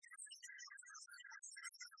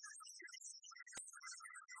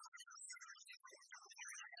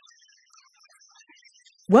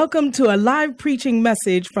Welcome to a live preaching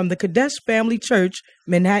message from the Kadesh Family Church,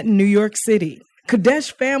 Manhattan, New York City.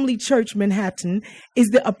 Kadesh Family Church, Manhattan is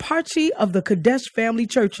the Apache of the Kadesh Family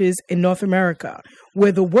Churches in North America,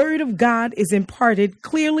 where the Word of God is imparted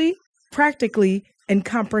clearly, practically, and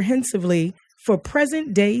comprehensively for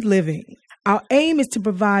present-day living. Our aim is to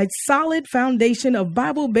provide solid foundation of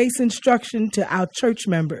Bible-based instruction to our church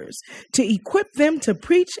members, to equip them to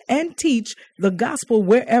preach and teach the gospel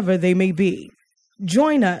wherever they may be.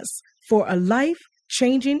 Join us for a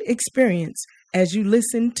life-changing experience as you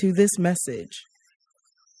listen to this message.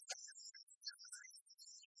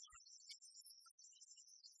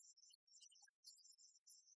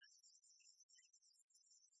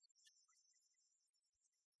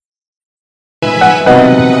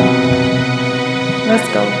 Let's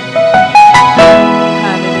go.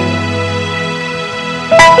 Hallelujah.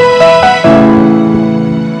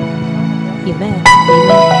 Amen.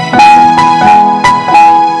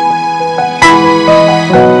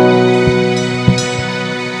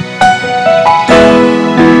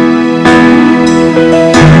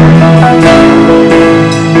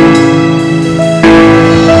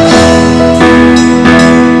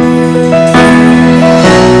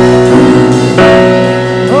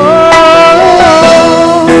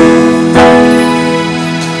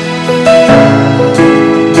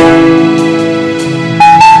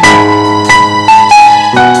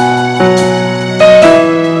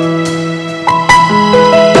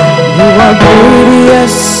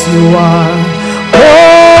 You are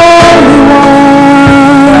Holy One.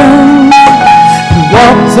 You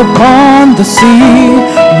walked upon the sea,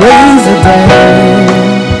 raised the dead.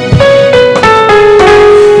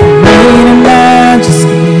 You reign in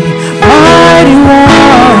majesty, mighty one.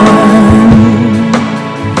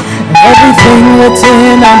 And everything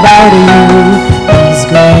written about you is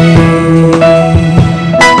great.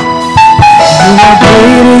 You are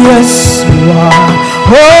greater, yes, you are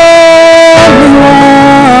Holy One.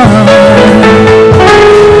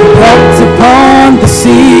 Walked upon the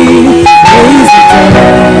sea, raised the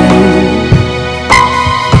dead.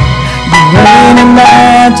 You reign in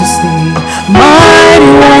majesty,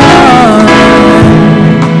 mighty one.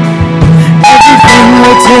 Everything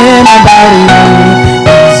written about you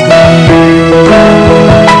is great. You are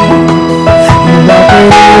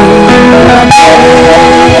great. You are great.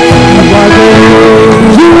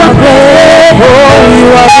 You are great. You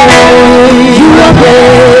are great. You are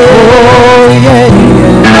great. Oh yeah,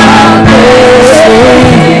 yeah. You are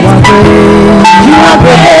great. You are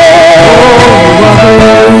great.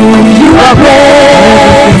 You are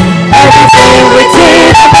great. Everything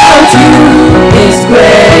written about you is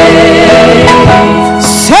great.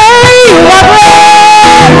 Say you are great.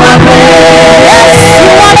 You are great. Yes,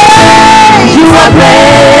 you are great. You are great.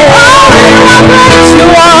 Oh, you are great. You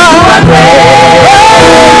are great.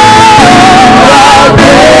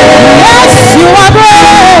 You are great.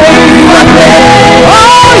 You are great.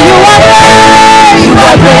 Oh, you are great. You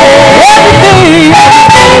are great.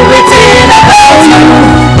 Everything written about you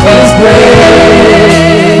is great.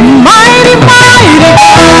 Mighty, mighty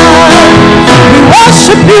God, we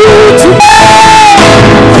worship you today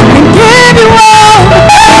and give you all the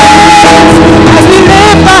praise as we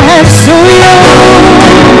lift our hands to you.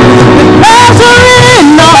 With pleasure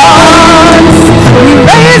in our hearts, we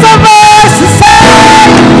raise our voice and say,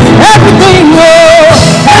 everything, oh,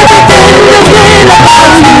 everything written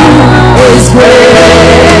about you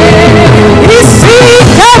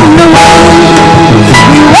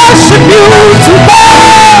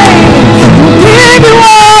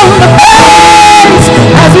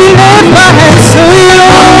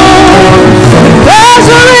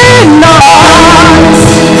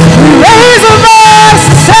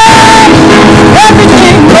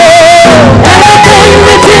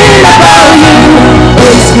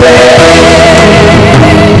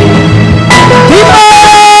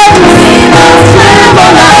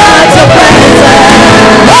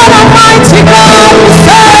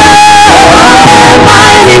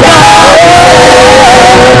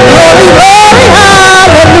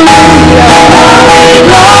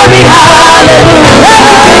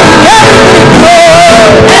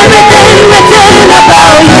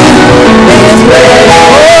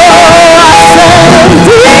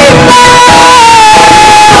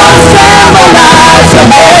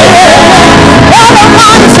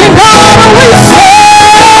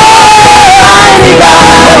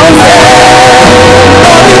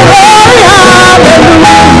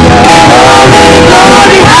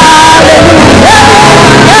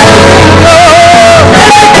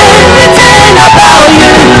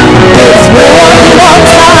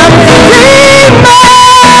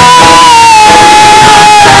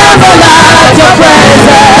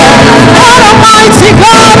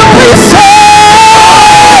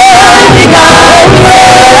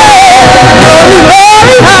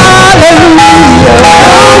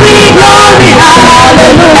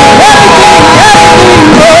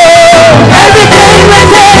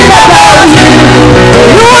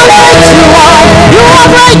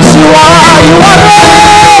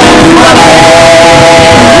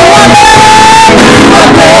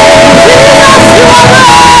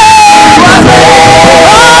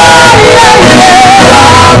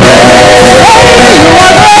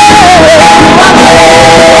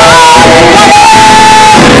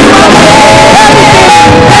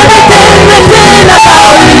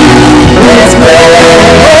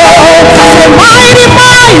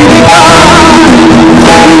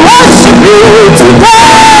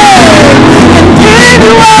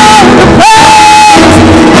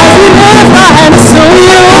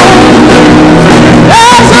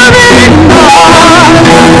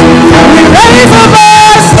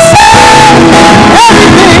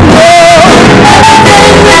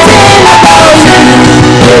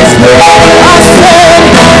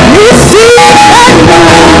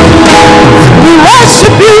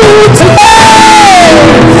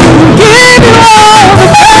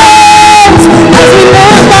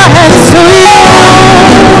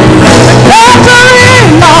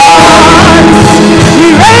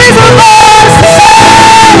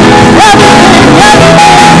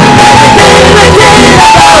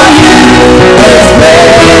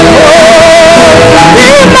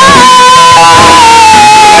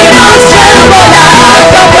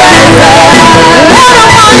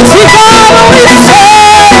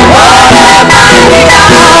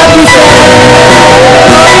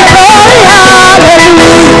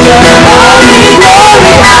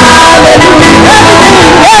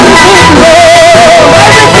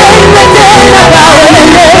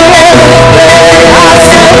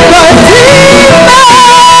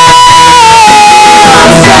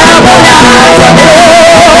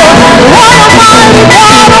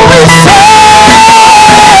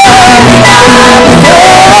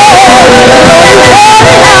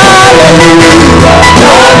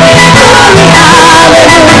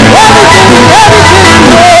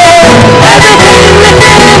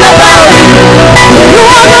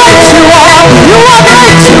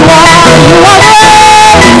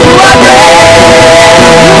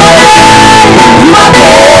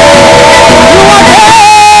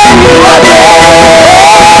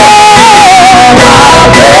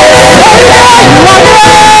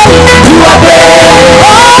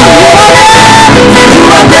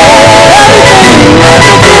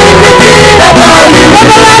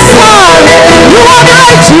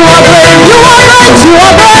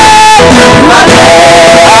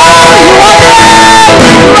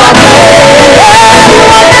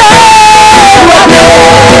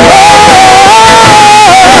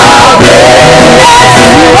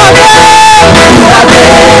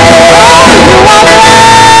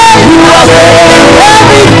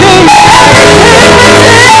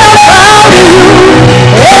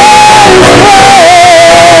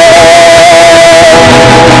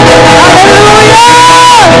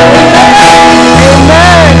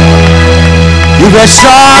Give a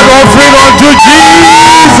shout offering unto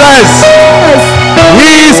Jesus.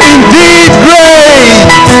 He is indeed great.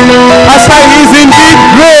 I said he is indeed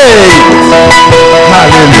great.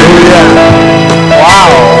 Hallelujah.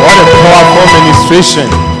 Wow, what a powerful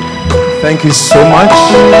ministration. Thank you so much,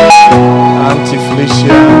 Auntie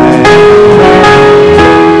Felicia,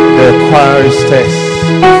 the choristess.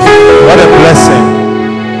 What a blessing.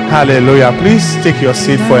 Hallelujah. Please take your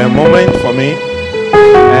seat for a moment for me.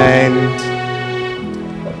 And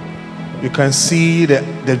you can see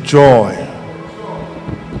the joy,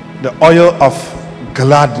 the oil of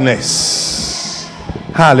gladness.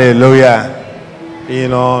 Hallelujah. You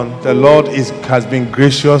know, the Lord has been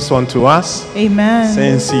gracious unto us. Amen.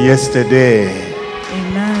 Since yesterday.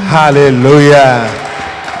 Amen. Hallelujah.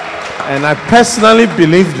 And I personally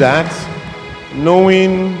believe that,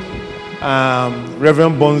 knowing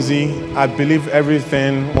Reverend Bonzi, I believe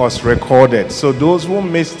everything was recorded. So those who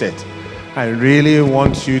missed it, I really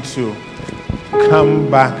want you to come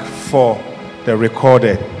back for the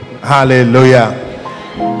recorded. Hallelujah.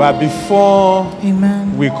 But before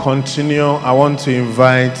we continue, I want to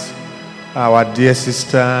invite our dear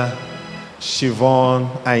sister Siobhan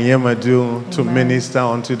Anyemadu to minister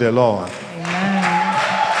unto the Lord.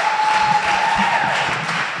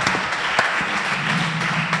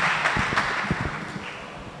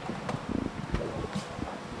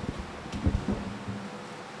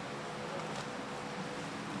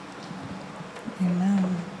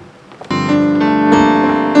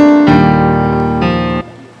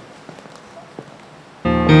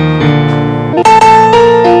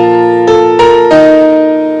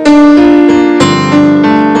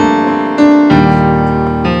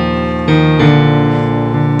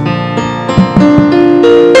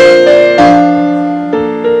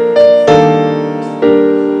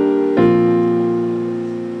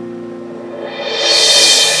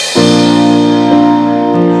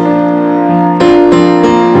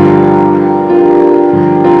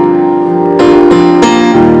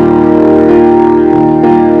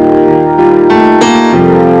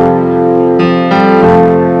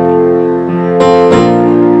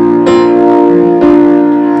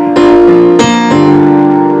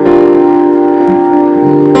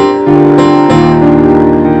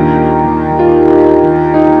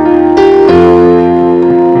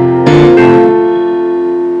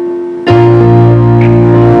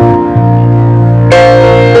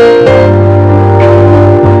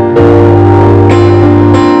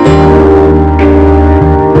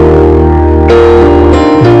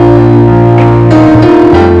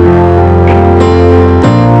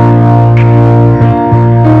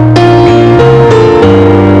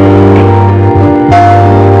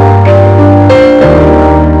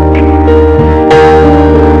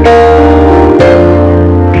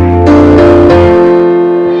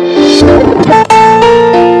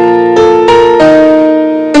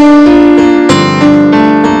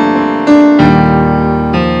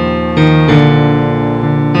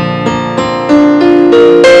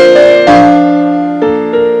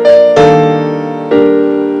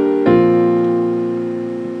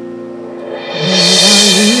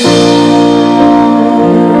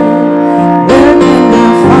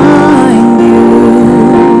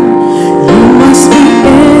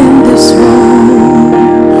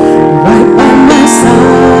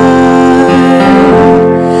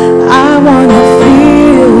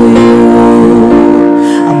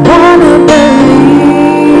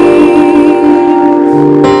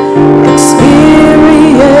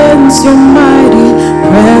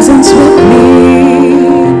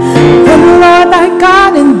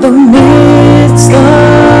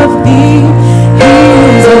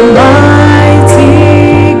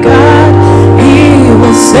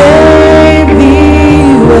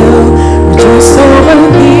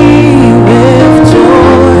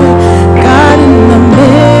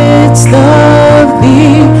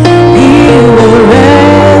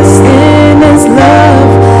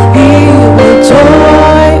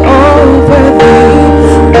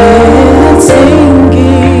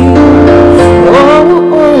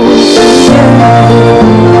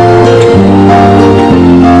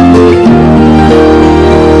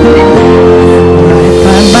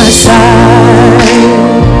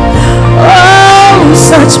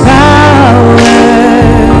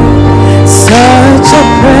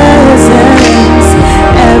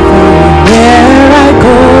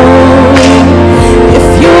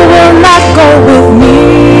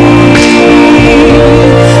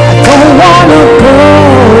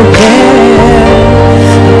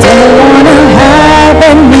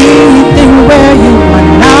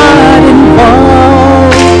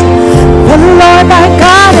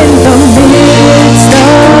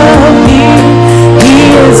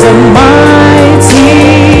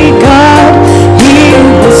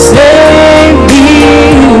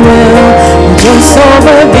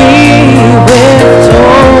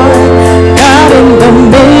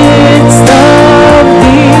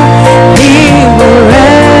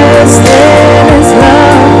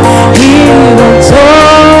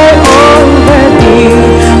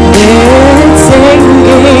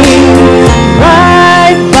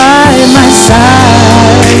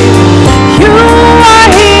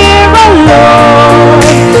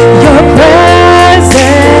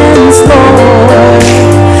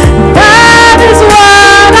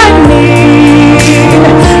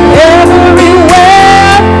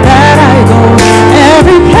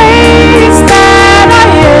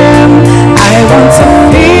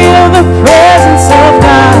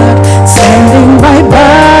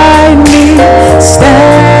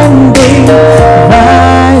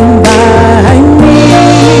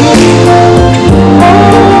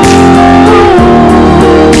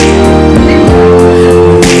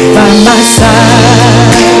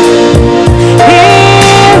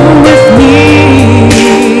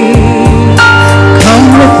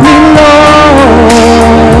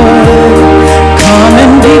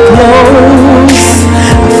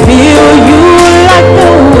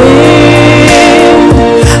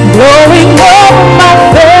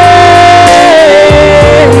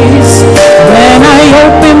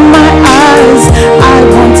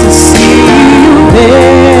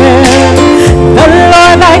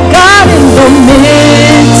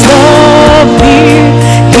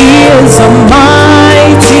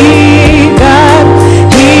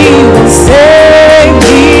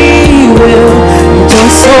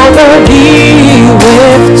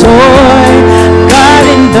 joy. God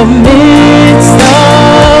in the midst of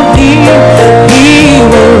thee, he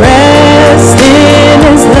will rest in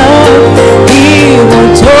his love. He will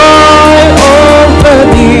joy over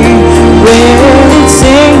thee when it's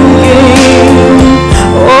singing.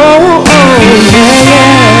 Oh, yeah.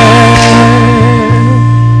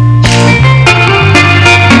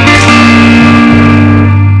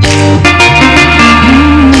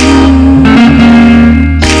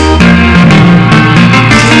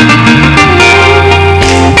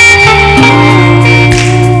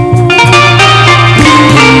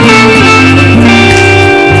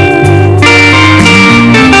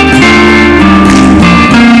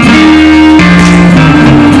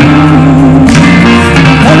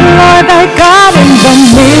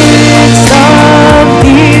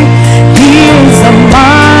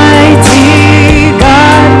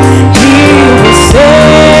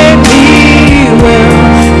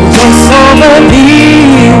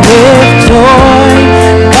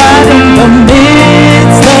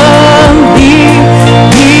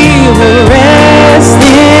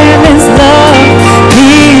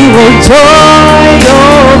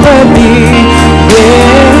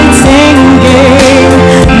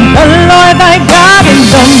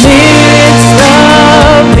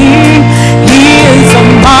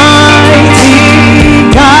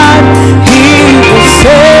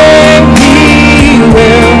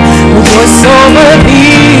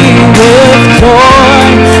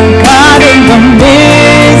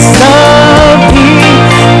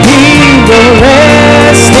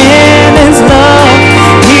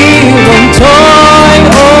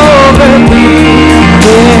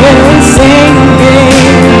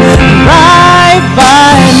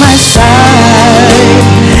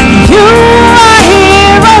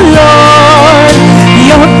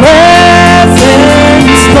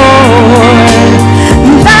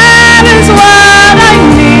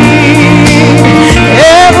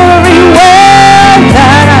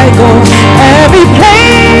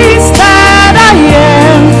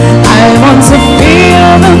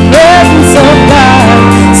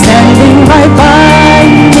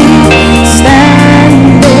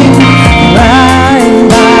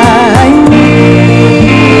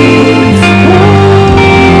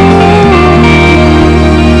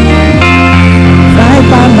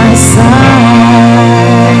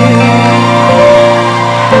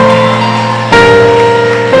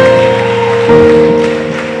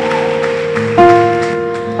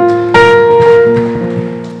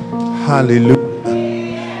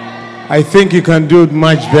 I think you can do it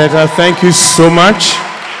much better. Thank you so much,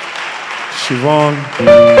 Siobhan.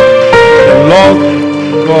 The Lord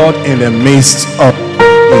God in the midst of me.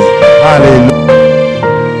 Hallelujah.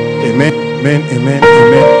 Amen, amen, amen,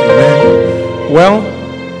 amen, amen. Well,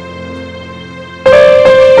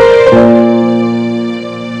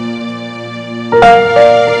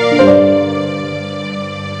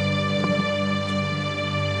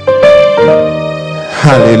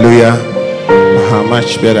 hallelujah. How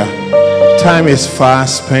much better. Time is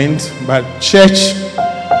fast spent, but church,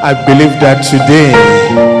 I believe that today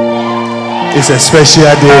is a special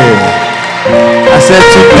day. I said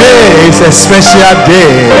today is a special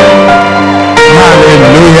day.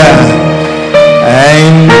 Hallelujah.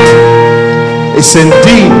 And it's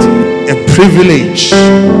indeed a privilege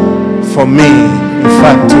for me, in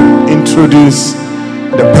fact, to introduce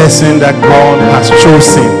the person that God has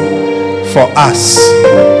chosen for us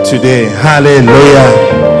today. Hallelujah.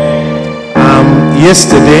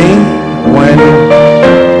 Yesterday, when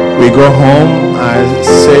we go home, I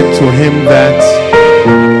said to him that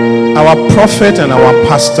our prophet and our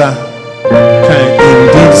pastor can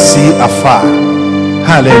indeed see afar.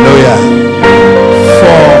 Hallelujah.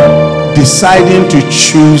 For deciding to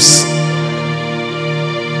choose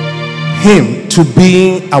him to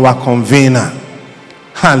be our convener.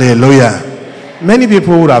 Hallelujah. Many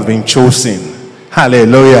people would have been chosen.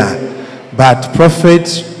 Hallelujah. But prophet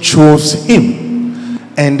chose him.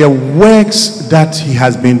 And the works that he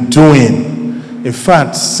has been doing, in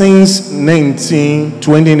fact, since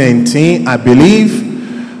 2019, I believe,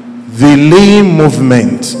 the lay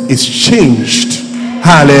movement is changed.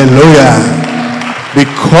 Hallelujah.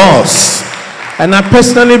 Because, and I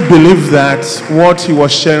personally believe that what he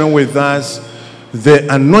was sharing with us, the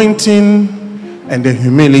anointing and the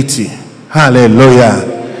humility. Hallelujah.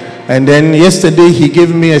 And then yesterday he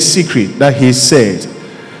gave me a secret that he said,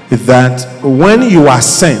 that when you are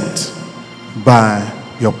sent by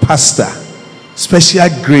your pastor, special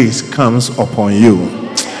grace comes upon you.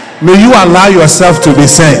 May you allow yourself to be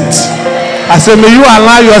sent. I said, may you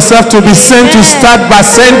allow yourself to be sent to start by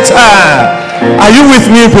center. Are you with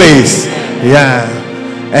me, please? Yeah.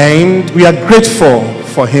 And we are grateful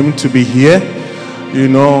for him to be here. You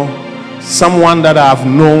know, someone that I've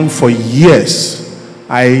known for years.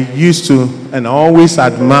 I used to and always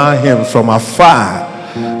admire him from afar,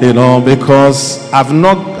 you know, because I've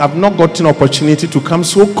not gotten opportunity to come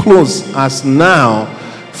so close as now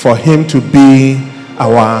for him to be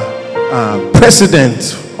our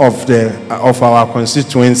president of our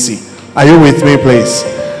constituency. Are you with me, please?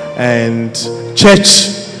 And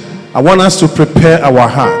church, I want us to prepare our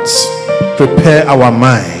hearts, prepare our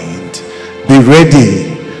mind, be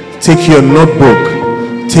ready. Take your notebook,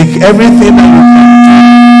 take everything that you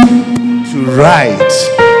can to write,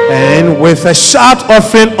 and with a shout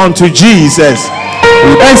offering unto Jesus,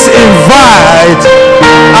 let's invite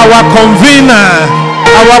our convener,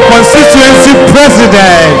 our constituency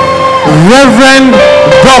president, Reverend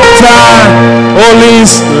Dr.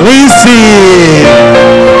 Olis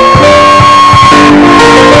Lindsay.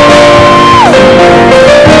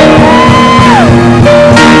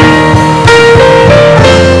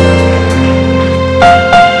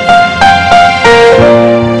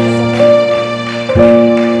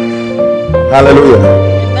 Hallelujah.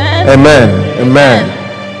 Amen. Amen.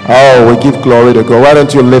 Oh, we give glory to God. Why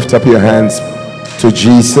don't you lift up your hands to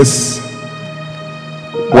Jesus?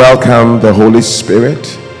 Welcome the Holy Spirit.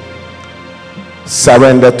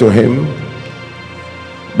 Surrender to him.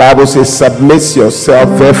 Bible says, submit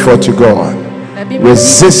yourself therefore to God.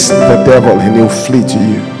 Resist the devil and he'll flee to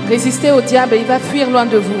you. Résistez au diable et il va fuir loin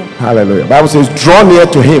de vous. Hallelujah. Bible says, draw near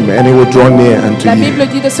to him and he will draw near unto La you. Bible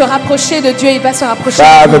dit de se rapprocher de Dieu, il va se rapprocher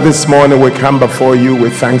Father, de vous. this morning we come before you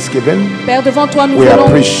with thanksgiving. Père, devant toi, nous We voulons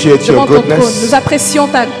appreciate your devant ton trône. goodness. Nous apprécions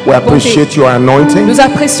ta We bonté. appreciate your anointing. Nous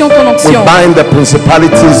apprécions ton We onction. bind the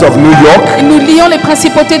principalities of New York Et nous lions les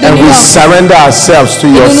principautés de and New we York. surrender ourselves to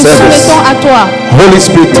Et your nous nous service. soumettons à toi. Holy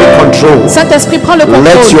Spirit, take control. Saint-Esprit, prends le Let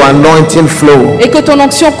contrôle. your anointing flow Et que ton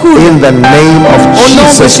onction coule. in the name of Au nom de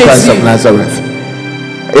Jesus Christ Jésus. of Nazareth.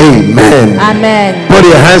 Amen. Amen. Put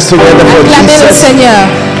your hands together for Acclamez le Jesus, Seigneur.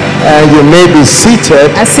 and you may be seated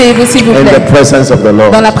Asseyez-vous s'il vous in plaît. the presence of the Lord.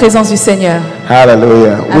 Dans la présence du Seigneur.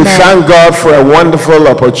 Hallelujah. We Amen. thank God for a wonderful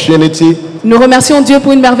opportunity Nous remercions Dieu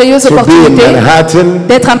pour une merveilleuse to be in opportunité Manhattan.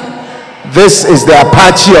 d'être un... This is the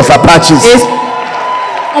Apache of Apaches. Et...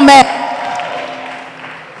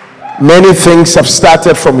 Many things have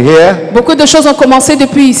started from here. Beaucoup de choses ont commencé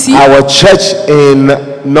depuis ici. Our church in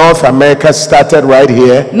North America started right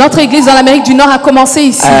here. Notre église dans l'Amérique du Nord a commencé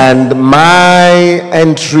ici. And my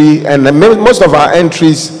entry, and most of our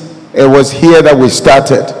entries, it was here that we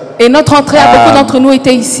started. Et notre entrée à beaucoup d'entre nous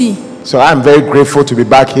était ici. So I'm very grateful to be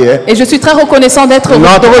back here. Et je suis très reconnaissant d'être de Not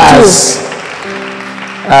retour.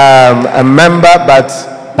 as a member, but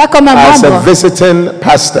Pas comme un as a membre, visiting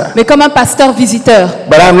pastor. mais comme un pasteur visiteur.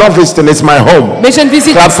 But I'm not visiting, it's my home. Mais je ne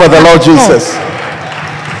visite Clap for the Lord Non, Jesus.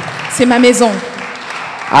 c'est ma maison.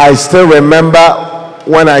 I still remember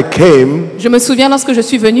when I came, Je me souviens lorsque je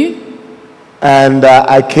suis venue, and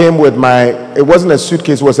I came with my, it wasn't a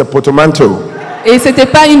suitcase, it was a portmanteau. et c'était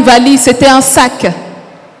pas une valise, c'était un sac.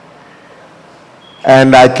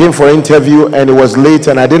 And I came for interview and it was late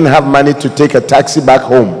and I didn't have money to take a taxi back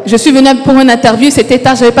home. Je suis venue pour une interview, c'était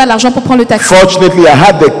tard, j'avais pas l'argent pour prendre le taxi. Fortunately, I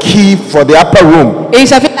had the key for the upper room. Et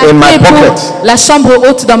j'avais In my la clé pocket. pour la chambre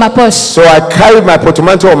haute dans ma poche. So I carried my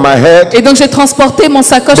portmanteau on my head Et donc j'ai transporté mon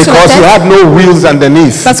sacoche sur la because it tête had no wheels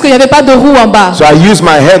underneath. parce qu'il n'y avait pas de roues en bas. So I used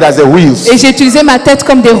my head as the wheels. Et j'ai utilisé ma tête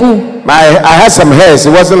comme des roues. I had some hairs.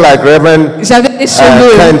 It wasn't like Reverend J'avais des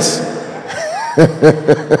cheveux. Kent.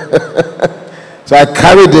 So I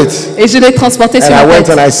carried it Et je l'ai transporté and sur I ma went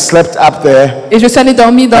tête. and I slept up there Et je suis allée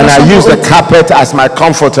dormir dans and la I chambre used the haute. carpet as my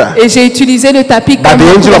comforter. Et j'ai utilisé le tapis But comme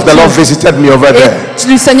the angel of the Lord couverture. visited me over there.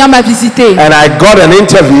 Et le Seigneur m'a visité. And I got an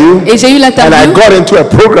interview Et j'ai eu and I l'interview. got into a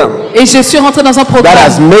program Et je suis rentrée dans un that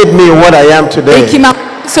has programme. made me what I am Et today. qui m'a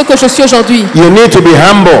ce que je suis aujourd'hui. You need to be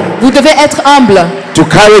humble Vous devez être humble. to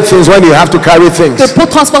carry things when you have to carry things. Que pour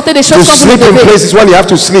transporter des To choses quand vous sleep in devez. places when you have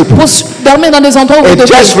to sleep. Pour dormir dans des endroits où vous It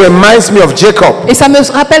just devez. reminds me of Jacob Et ça me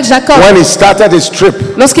rappelle Jacob. when he started his trip.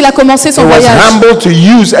 Lorsqu'il a commencé son He was voyage. humble to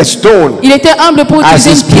use a stone. Il était humble pour As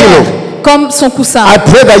utiliser his une pierre pillow. comme son coussin. I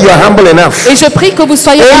pray that you are humble enough. Et je prie que vous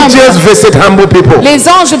soyez Angels humble. visit humble people. Les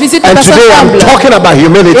anges visitent les And personnes today I'm humbles. talking about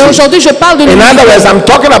humility. Et aujourd'hui, je parle de In other l'humilité. words, I'm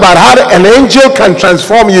talking about how an angel can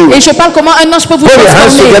transform you. Et je parle comment un ange peut vous Put your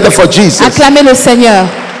hands transformer. together for Jesus. Acclamez le Seigneur.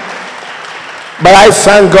 But I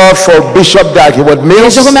thank God for Bishop Dag Heward Et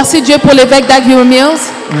Mills, je remercie Dieu pour l'évêque Dag Heward-Mills,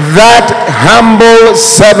 that humble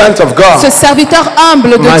servant of ce God, serviteur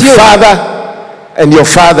humble de my Dieu, father, and your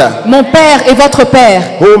father, mon père et votre père,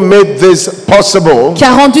 who made this possible qui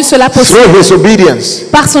a rendu cela possible through his obedience.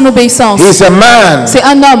 par son obéissance. He's a man, C'est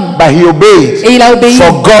un homme but he obeyed et il a obéi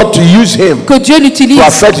for God to use him que Dieu l'utilise to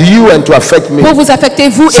affect you and to affect me. pour vous affecter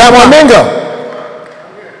vous et Simon moi. Mingo.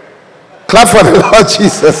 Clap for the Lord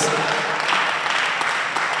Jesus.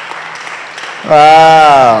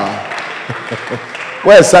 Wow.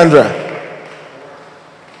 Where's Sandra?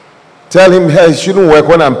 Tell him, hey, it shouldn't work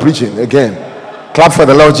when I'm preaching again. Clap for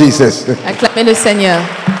the Lord Jesus. Acclamez le Seigneur.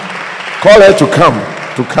 Call her to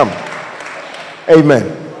come. Amen.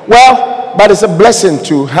 Well, but it's a blessing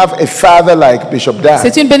to have a father like Bishop Dag,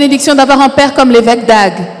 C'est une bénédiction d'avoir un père comme l'évêque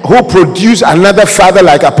Dag who produced another father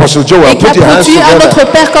like Apostle Joel. et qui a Put your hands produit un together.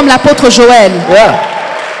 autre père comme l'apôtre Joël. Yeah.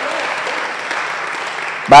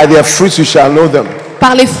 By their fruits you shall know them.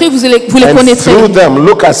 Par les fruits, vous les And connaîtrez. through them,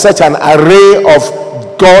 look at such an array of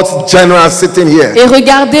God's generals sitting here. Et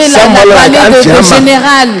regardez Someone la like vallée de Aunt Gemma.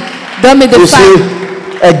 général d'hommes et de You see,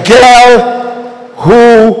 femmes. a girl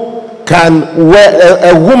who can wear,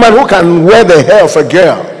 a woman who can wear the hair of a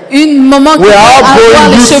girl. Une maman qui We peut are all avoir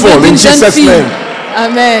going les cheveux useful in d'une jeune Jesus' fille. name.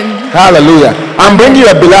 Amen. Hallelujah. I'm bringing you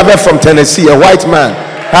a beloved from Tennessee, a white man.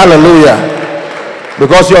 Hallelujah.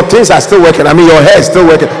 Because your things are still working. I mean, your hair is still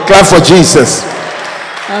working. Clap for Jesus.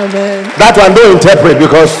 Amen. That one don't interpret,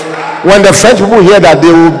 because when the French people hear that,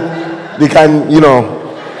 they can,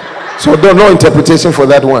 so no interpretation for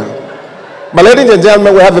that one. But ladies and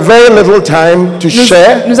gentlemen, we have a very little time to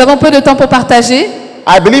share. Nous avons peu de temps pour partager.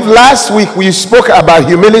 I believe last week we spoke about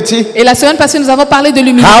humility, Et la semaine passée, nous avons parlé de how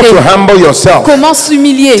l'humilité. to humble yourself. Comment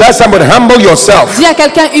s'humilier. Tell somebody, humble yourself. Dis à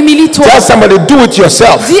quelqu'un, humilie-toi. Tell somebody, do it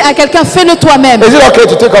yourself. Dis à quelqu'un, fais-le toi-même. Is it okay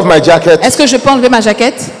to take off my jacket? Est-ce que je peux enlever ma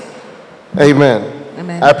jaquette? Amen.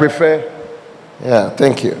 Amen. I prefer. Yeah,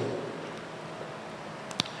 thank you.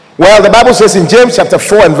 Well, the Bible says in James chapter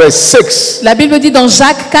 4 and verse 6, La Bible dit dans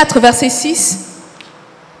Jacques 4, verset 6,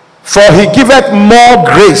 for he giveth more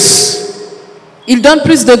grace. il donne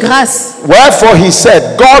plus de grâce. Wherefore he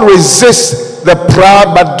said, God resists the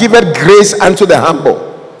proud, but giveth grace unto the humble.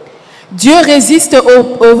 Dieu résiste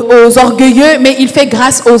aux orgueilleux, mais il fait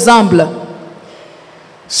grâce aux humbles.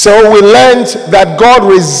 So we learned that God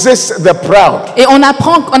resists the proud, Et on a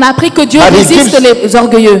appris que Dieu But he résiste gives- les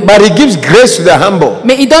orgueilleux, but he gives grace to the humble.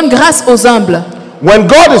 mais il donne grâce aux humbles. When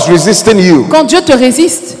God is resisting you, Quand Dieu te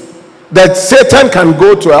résiste, that Satan can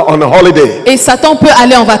go on a holiday. et Satan peut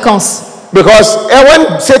aller en vacances. Because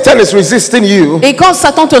when Satan is resisting you, Et quand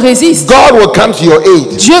Satan te résiste, God will come to your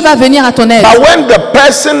aid. Dieu va venir à ton aide. But when the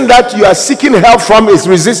person that you are seeking help from is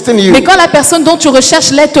resisting you, Mais quand la personne dont tu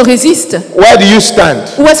recherches l'aide te résiste, where do you stand?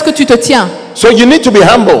 où est-ce que tu te tiens? So you need to be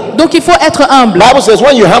humble. Donc il faut être humble. Bible says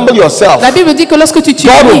when you humble yourself, La Bible dit que lorsque tu God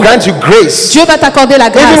will t'humilies, grant you grace. Dieu va t'accorder la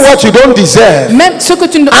Even grâce. what you don't deserve, Même ce que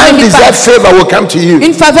tu ne mérites undeserved pas, favor will come to you.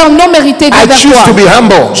 une faveur non méritée I vient vers choose to toi. be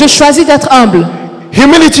humble. Je choisis d'être humble.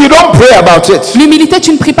 Humility, you don't pray about it. L'humilité,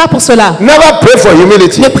 tu ne pries pas pour cela. Never pray for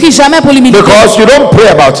humility Ne prie jamais pour l'humilité. because you don't pray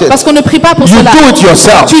about it. Parce qu'on ne prie pas pour You cela. do it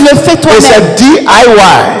yourself. Tu le fais It's toi-même. a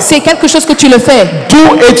DIY. C'est quelque chose que tu le fais.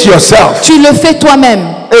 Do it yourself. Tu le fais toi-même.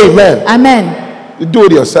 Amen. Amen. You do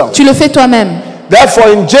it yourself. Tu le fais toi-même. Therefore,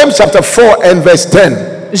 in James chapter 4 and verse 10,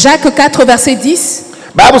 Jacques 4, verset 10.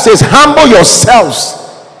 Bible says, humble yourselves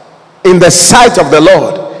in the sight of the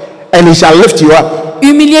Lord, and he shall lift you up.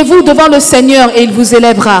 Humiliez-vous devant le Seigneur et il vous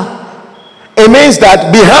élèvera. It means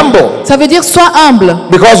that be humble, Ça veut dire sois humble.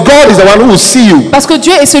 because God is the one who will see you. Parce que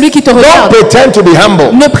Dieu est celui qui te Don't regarde. pretend to be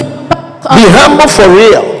humble. Ne prie pas. Be humble for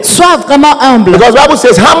real. Sois vraiment humble. Because Bible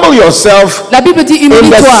says, humble yourself La Bible dit in the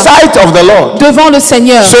humilie-toi sight of the Lord. devant le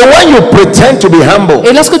Seigneur. So when you pretend to be humble,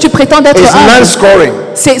 Et lorsque tu prétends d'être it's humble, non-scoring.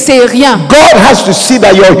 c'est rien. God has to see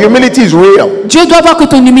that your humility is real. Dieu doit voir que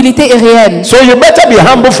ton humilité est réelle. So you better be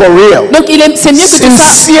humble for real. Donc c'est mieux que tu sois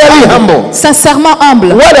Sincerely humble. sincèrement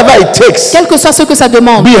humble. Whatever it takes, Quel que soit ce que ça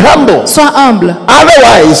demande, be humble. sois humble.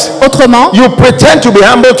 Otherwise, Autrement, you pretend to be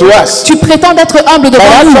humble to us, tu prétends d'être humble but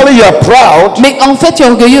devant nous, actually you are proud. mais en fait tu es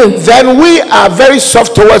orgueilleux. Then we are very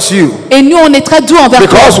soft towards you Et nous, on est très doux envers toi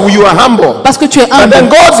because you are humble. parce que tu es But then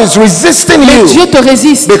humble. God is resisting Mais you Dieu te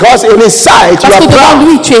résiste because in His sight you parce que are devant proud.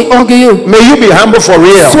 lui, tu es orgueilleux. May you be humble for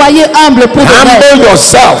real. Soyez humble pour de vrai. Humble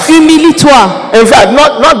yourself. Humilie-toi. In fact,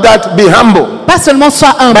 not that be humble. Pas seulement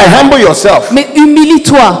sois humble, but humble yourself. mais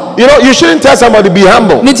humilie-toi. You know, you shouldn't tell somebody be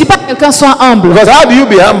humble. Ne dis pas à quelqu'un sois humble. Because how do you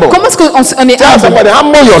be humble? Comment est-ce qu'on est Tell humble? somebody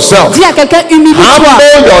humble yourself. Dis à quelqu'un humilie-toi.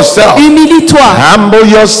 Humble yourself. Humilie-toi. Humble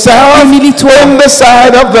yourself Humilie-toi. in the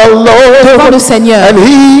sight of the Devant le Lord, Seigneur. and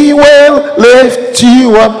He will lift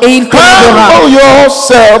you up. Et il t'élèvera. Humble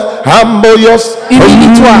yourself. Humble yourself.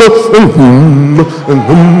 Humilie-toi.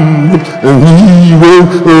 And He will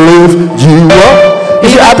lift you up. You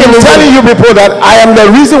see, I've been telling you people that I am the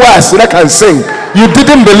reason why I can sing. You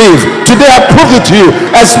didn't believe. Today I proved it to you,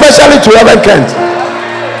 especially to Reverend Kent.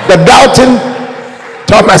 The doubting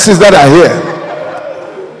Thomases that are here.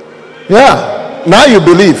 Yeah. Now you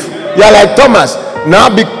believe. You are like Thomas. Now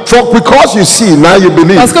because you see, now you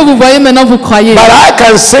believe. Parce que vous voyez maintenant, vous croyez. But I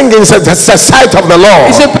can sing in the sight of the Lord.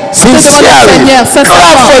 Je peux chanter devant le Sincerely. Seigneur, Clap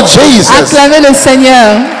sincèrement. for Jesus. Acclamez le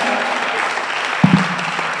Seigneur.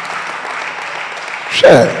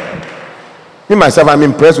 Sure. Me myself, I'm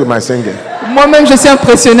impressed with my singing. Moi-même, je suis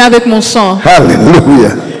impressionné avec mon chant.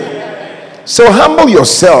 Hallelujah. So humble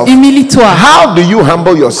yourself. Humilie-toi. How do you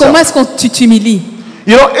humble yourself? Comment est-ce que tu t'humilies?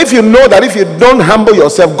 You know, if you know that if you don't humble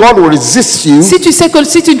yourself, God will resist you. Si tu sais que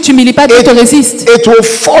si tu ne t'humilies pas, Dieu te résiste. It will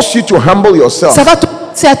force you to humble yourself. Ça va te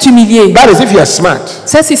pousser à t'humilier. That is if you are smart.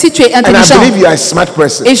 Ça, c'est si tu es And I intelligent. believe you are a smart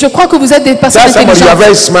person. Et je crois que vous êtes des personnes Tell somebody you are intelligentes.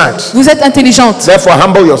 very smart. Vous êtes intelligentes. Therefore,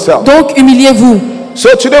 humble yourself. Donc, humiliez-vous.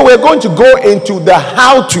 So today we're going to go into the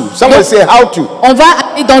how to. Somebody say how to. On va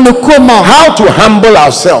aller dans le comment. How to humble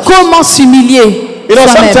ourselves. Comment s'humilier You know,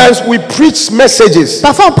 soi-même. sometimes we preach messages.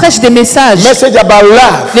 Parfois, on prêche des messages. Message about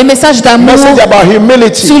love. Des messages d'amour, Message about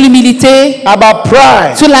humility. sur l'humilité, About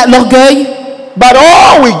pride. sur l'orgueil. But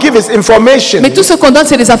all we give is information. Mais tout ce qu'on donne,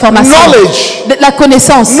 c'est des informations. Knowledge. La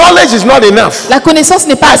connaissance. Knowledge is not enough. La connaissance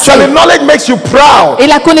n'est pas assez. Actually, knowledge makes you proud. Et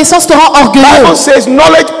la connaissance te rend orgueilleux. Bible says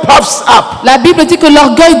knowledge puffs up. La Bible dit que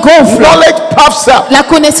l'orgueil gonfle. Knowledge puffs up. La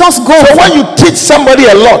connaissance So gonfle. when you teach somebody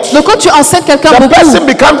a lot, Donc quand tu enseignes quelqu'un the beaucoup, person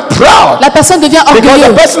becomes proud la personne devient because the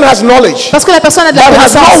orgueilleuse. person has knowledge Parce que la personne a de la but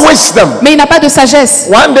has no connaissance, wisdom. mais il n'a pas de sagesse.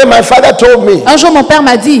 One day my father told me, Un jour, mon père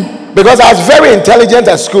m'a dit, because I was very intelligent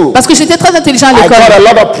at school, parce que j'étais très intelligent à I got a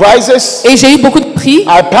l'école, lot of prizes, et j'ai eu beaucoup de prix,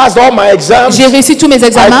 I passed all my exams, j'ai réussi tous mes I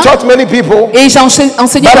examens, taught many people, et j'ai enseigné but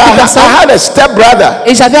beaucoup de personnes, I had a stepbrother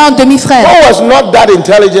et j'avais un demi-frère who was not that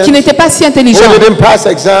intelligent, qui n'était pas si intelligent, who didn't pass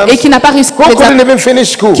exams, et qui n'a pas réussi who les couldn't examens, even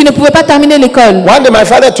finish school. qui ne pouvait pas terminer l'école. One day my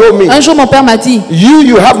father told me, Un jour, mon père m'a dit,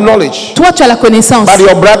 you have knowledge, toi, tu as la connaissance, but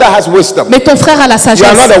your brother has wisdom. mais ton frère a la You are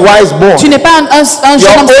sagesse. not a wise born. Tu n'es pas un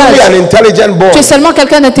jeune homme You're only sage. an intelligent boy. Tu es seulement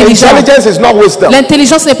quelqu'un d'intelligent. Intelligence is not wisdom.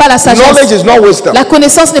 L'intelligence n'est pas la sagesse. Knowledge is not wisdom. La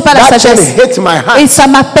connaissance n'est pas la That thing sagesse. hit my Et heart. ça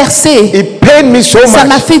m'a percé. It pained me so Ça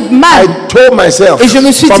m'a much. fait mal. I told myself, Et je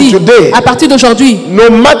me suis from dit, today, à partir d'aujourd'hui, no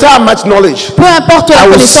matter how much knowledge, peu importe la I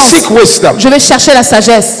will connaissance, seek wisdom. je vais chercher la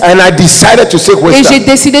sagesse. And I decided to seek Et j'ai wisdom.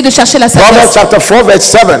 décidé de chercher la Proverbs sagesse. chapter 4 verse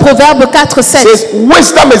 7 Proverbe 4, 7. says,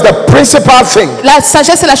 wisdom is the principal thing. La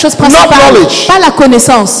sagesse est la chose principale, knowledge. pas la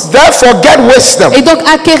connaissance. Therefore, get wisdom. Et donc,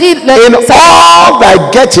 acquérir la In sagesse. all thy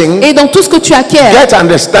getting, Et dans tout ce que tu acquiers, get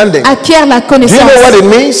understanding. acquiert la Do you connaissance. know what it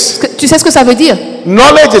means? Tu sais ce que ça veut dire?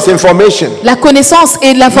 Knowledge is information. La connaissance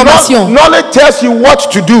et l'information. Knowledge tells you what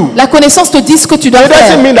to do. La connaissance te dit ce que tu dois It doesn't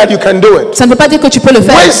faire. mean that you can do it. Ça ne veut pas dire que tu peux le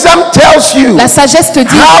faire. Wisdom tells you La sagesse te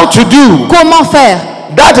dit how to do. comment faire.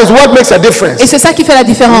 That is what makes a difference. Et c'est ça qui fait la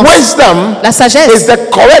différence. Wisdom La is sagesse the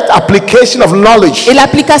correct application of knowledge est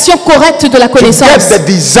l'application correcte de la to get connaissance the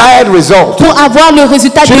desired result. pour avoir le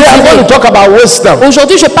résultat Today I'm going to désiré. talk about wisdom.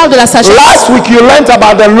 Aujourd'hui, je parle de la sagesse. Last week you learned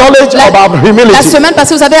about the knowledge about La humility. semaine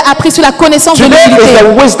passée, vous avez appris sur la connaissance de Today is l'humilité.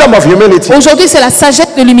 the wisdom of humility. Aujourd'hui, c'est la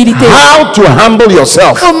sagesse de l'humilité. How to humble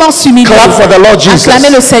yourself. Comment s'humilier? Clap for the Lord Jesus.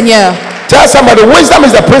 Acclamer le Seigneur. Tell somebody wisdom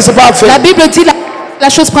is the principal La thing. Bible dit la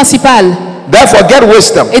chose principale. Therefore get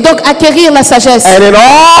wisdom. Et donc, acquérir la sagesse. And in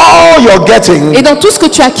all you're getting, Et dans tout ce que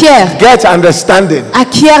tu acquiers, get understanding.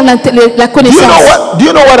 acquiert la Do you connaissance. do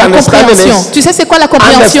you know what La understanding compréhension. is? Tu sais c'est quoi la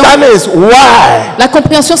compréhension? Understanding is why. La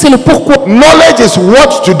compréhension, c'est le pourquoi. Knowledge is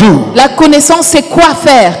what to do. La connaissance, c'est quoi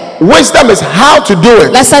faire. Wisdom is how to do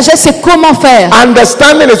it. La sagesse, c'est comment faire.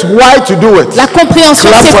 Understanding is why to do it. La compréhension,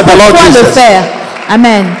 Clap c'est for the Lord pourquoi le Jesus. faire.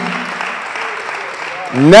 Amen.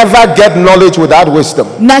 Never get knowledge without wisdom.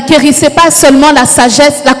 N'acquérissez pas seulement la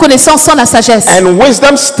sagesse, la connaissance sans la sagesse. And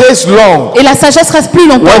wisdom stays long Et la sagesse reste plus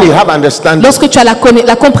longtemps when you have understanding. lorsque tu as la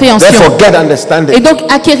compréhension. Therefore, get Et understanding. donc,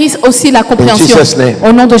 acquérisse aussi la compréhension. Jesus' name.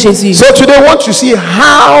 Au nom de Jésus. So today I want to see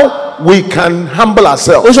how we can humble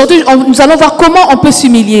ourselves. Aujourd'hui, nous allons voir comment on peut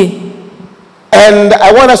s'humilier. And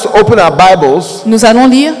I want us to open our Bibles Nous allons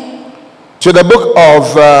lire to the book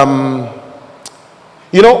of,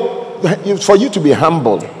 for you to be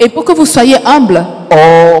humble et pour que vous soyez humble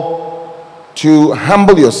or to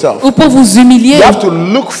humble yourself, ou pour vous humilier, you have to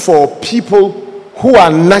look for people who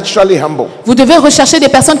are naturally humble. vous devez rechercher des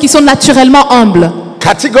personnes qui sont naturellement humbles.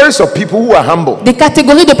 Categories of people who are humble. Des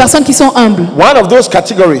catégories de personnes qui sont humbles. One of those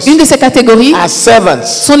categories Une de ces catégories are servants.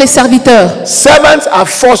 sont les serviteurs. Servants are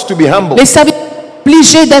forced to be humble Les serviteurs sont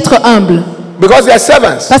obligés d'être humbles because they are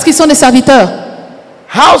servants. parce qu'ils sont des serviteurs.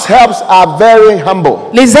 House helps are very humble.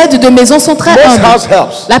 Les aides de maison sont très Most humbles. house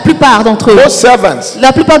helps, La plupart d'entre eux, most servants,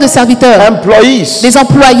 la plupart des serviteurs, employees, les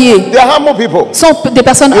employés they are humble people. sont des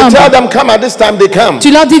personnes You tell humbles. them come at this time, they come.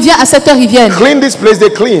 Tu leur dis viens à cette heure, ils viennent. Clean this place,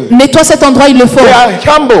 they clean. Nettoie cet endroit, ils le font. They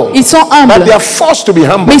are humble, Ils sont but humbles, they are forced to be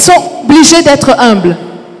humble. mais ils sont obligés d'être humbles.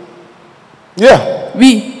 Yeah,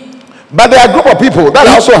 Oui. but there are a group of people that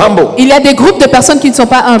are also humble. Il y a des groupes de personnes qui ne sont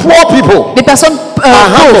pas humbles. Poor people, Des personnes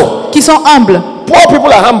humble. pauvres qui sont humbles. poor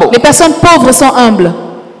people are humble. Les personnes pauvres sont humbles.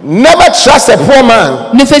 Never trust a poor man.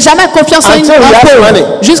 Ne fais jamais confiance à Until he has un pauvre money.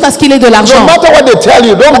 jusqu'à ce qu'il ait de No l'argent. matter what they tell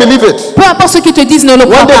you, don't believe it. Peu importe ce qu'ils te disent, ne le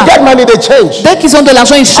crois When they pas. get money, they change. Dès qu'ils ont de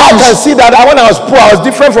l'argent, ils I can changent. see that when I was poor, I was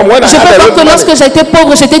different from when I Je peux had a voir que little lorsque money. j'étais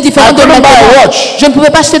pauvre, j'étais différent I de couldn't buy a maintenant. watch. Je ne pouvais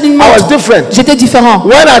pas acheter une I was montre. different. J'étais différent.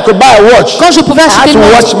 When I could buy a watch, Quand je pouvais I had acheter to une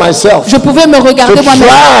watch montre, myself je pouvais me to regarder moi-même.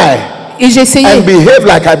 try Et j'essayais. and behave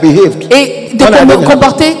like I behaved. Et de When I me didn't have.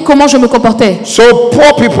 comporter comment je me comportais. So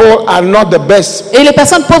poor people are not the best Et les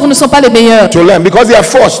personnes pauvres ne sont pas les meilleures. to learn because they are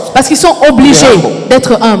forced. Parce qu'ils sont obligés humble.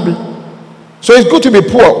 d'être humbles. So it's good to be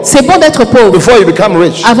poor C'est bon d'être pauvre before you become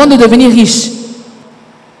rich. avant de devenir riche.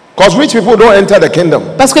 Because rich people don't enter the kingdom.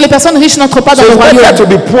 Parce que les personnes riches n'entrent pas dans So le it's better to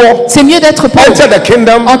royaume. be poor, C'est mieux d'être pauvre, enter the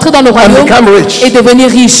kingdom, entrer dans le and royaume become rich. et devenir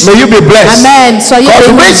riche. May you be blessed. Amen. Soyez Because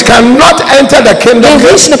bénis. rich cannot enter the kingdom. Les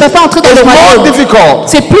riches ne peuvent pas entrer dans It's le more royaume. difficult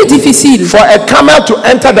C'est plus difficile for a camel to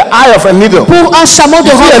enter the eye of a needle pour un chameau de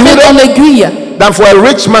You see, rentrer a dans l'aiguille than for a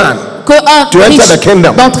rich man. qu'un To enter riche the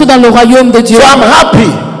kingdom. d'entrer dans le royaume de Dieu. So I'm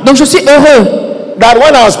happy Donc je suis heureux that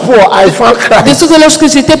when I was poor, I found de Christ. ce que lorsque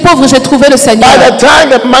j'étais pauvre, j'ai trouvé le Seigneur. By the time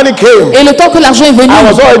the money came, Et le temps que l'argent est venu, I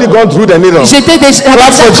was already gone through the needle. j'étais déjà Clap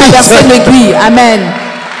for traversé Jesus. l'aiguille. Amen.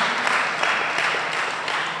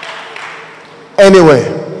 Anyway,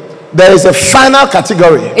 there is a final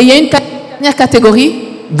category Et il y a une dernière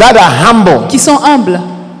catégorie that are humble, qui sont humbles.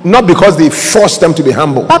 not because they forced them to be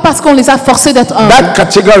humble. Pas parce qu'on les a forcés d'être humbles. That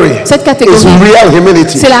category Cette is catégorie, real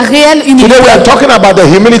humility. c'est la réelle humilité. Today we are talking about the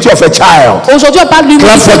humility of a child. Aujourd'hui, on parle de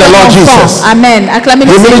Clap for l'humilité the d'un Lord enfant. Jesus. Amen. Acclamez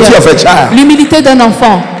le Humility Seigneur. of a child. L'humilité d'un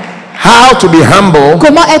enfant. How to be humble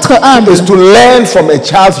Comment être humble? is to learn from a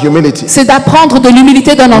child's humility. C'est d'apprendre de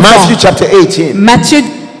l'humilité d'un enfant. Matthew chapter 18, Matthieu,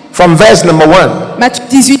 from verse number 1. Matthieu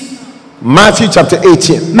 18, Matthew chapter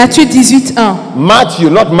 18. Matthieu 18, 1. Matthew,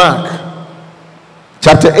 not Mark.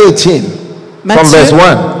 Chapter 18, from verse Matthieu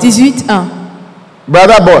 1. 18, 1.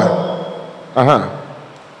 Brother boy.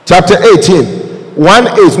 Chapter 18. 1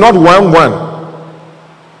 is not 1 1.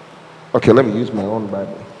 Okay, let me use my own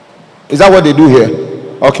Bible. Is that what they do here?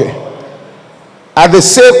 Okay. At the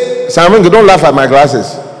same Simon, don't laugh at my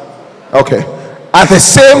glasses. Okay. At the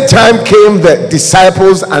same time came the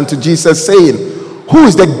disciples unto Jesus, saying, who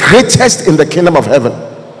is the greatest in the kingdom of heaven?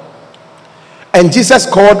 And Jesus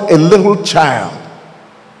called a little child.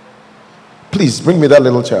 Please bring me that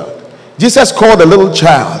little child. Jesus called a little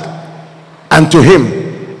child unto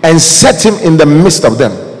him and set him in the midst of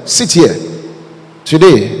them. Sit here.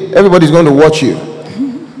 Today, everybody's going to watch you.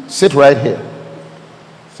 Sit right here.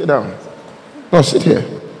 Sit down. No, sit here.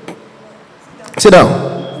 Sit down.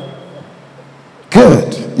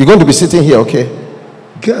 Good. You're going to be sitting here, okay?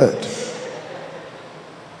 Good.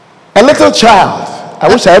 A little child. I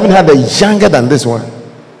wish I even had a younger than this one.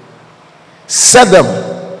 Set them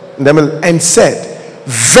in the middle and said,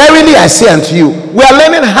 verily I say unto you, we are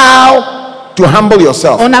learning how to humble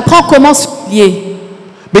yourself. On apprend comment s'humilier.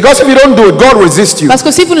 Because if you don't do it, God resists you. Parce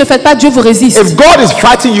que si vous ne le faites pas, Dieu vous résiste. If God is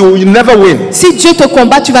fighting you, you never win. Si Dieu te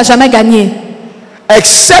combat, tu vas jamais gagner.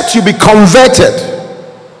 Except you be converted.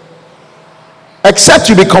 Except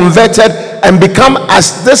you be converted and become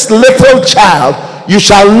as this little child, you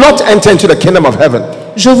shall not enter into the kingdom of heaven.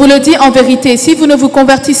 Je vous le dis en vérité, si vous ne vous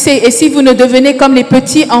convertissez et si vous ne devenez comme les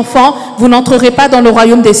petits enfants, vous n'entrerez pas dans le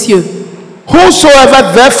royaume des cieux.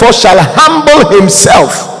 Whosoever therefore shall humble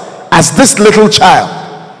himself as this little child,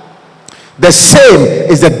 the same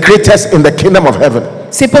is the greatest in the kingdom of heaven.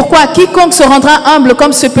 C'est pourquoi quiconque se rendra humble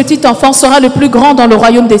comme ce petit enfant sera le plus grand dans le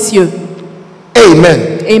royaume des cieux.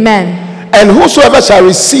 Amen. Amen. And whosoever shall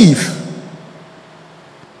receive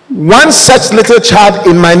one such little child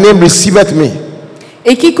in my name receiveth me.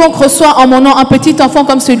 Et quiconque reçoit en mon nom un petit enfant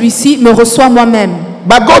comme celui-ci me reçoit moi-même.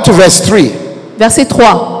 But go to verse 3. Verset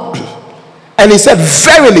 3. And he said,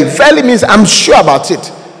 verily, verily means I'm sure about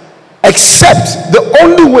it. Except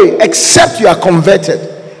you are converted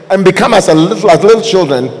and become as little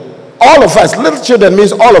children, all of us, little children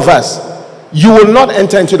means all of us, you will not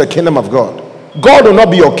enter into the kingdom of God. God will not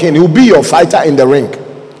be your king, he will be your fighter in the ring.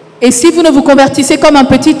 Et si vous ne vous convertissez comme un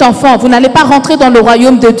petit enfant, vous n'allez pas rentrer dans le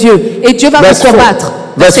royaume de Dieu. Et Dieu va vous combattre.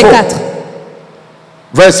 Verset 4.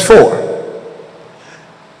 Verse 4.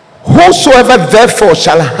 Whosoever therefore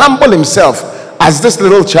shall humble himself as this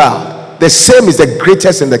little child, the same is the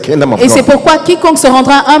greatest in the kingdom of God. Et c'est pourquoi quiconque se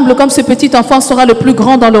rendra humble comme ce petit enfant sera le plus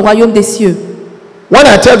grand dans le royaume des cieux. When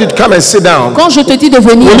I tell you to come and sit down, quand je te dis de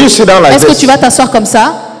venir, will you sit down like est-ce que this? tu vas t'asseoir comme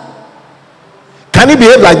ça? Can you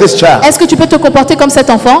behave like this child? Est-ce que tu peux te comporter comme cet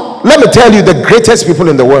enfant? Let me tell you the greatest people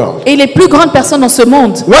in the world. Et les plus grandes personnes dans ce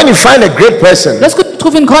monde. When you find a great person, lorsque tu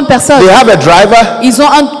trouves une grande personne, they have a driver, ils ont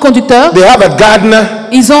un conducteur, they have a gardener,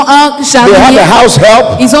 ils ont un jardinier, they have a house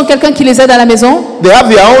help, ils ont quelqu'un qui les aide à la maison, they have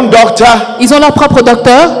their own doctor, ils ont leur propre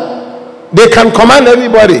docteur, they can command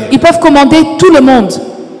everybody. Ils peuvent commander tout le monde.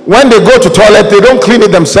 When they go to toilet, they don't clean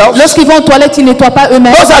it themselves. Lorsqu'ils vont aux toilettes, ils nettoient pas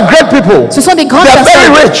eux-mêmes. Those are great people. Ce sont des grandes They are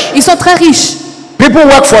personnes. very rich. Ils sont très riches. People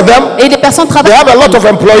work for them. Et des personnes travaillent. They have a lot of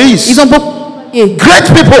employees. Ils ont beaucoup d'employés.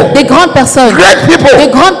 Great people. Des grandes personnes. Great people. Des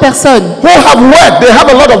grandes personnes. Who have work, they have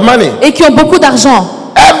a lot of money. Et qui ont beaucoup d'argent.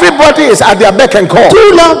 Everybody is at their beck and call.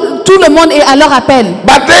 Tout le monde est à leur appel.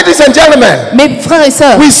 But ladies and gentlemen, mes frères et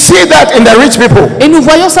sœurs, we see that in the rich people. Et nous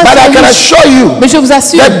voyons ça But chez I les can riches. assure you, mais je vous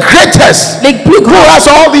assure, the greatest, les plus who grands, has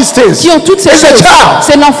all these things, qui ont toutes ces is the choses, child.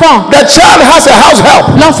 c'est l'enfant. The child has a house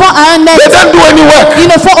help. L'enfant a un They aide. don't do any work. Ils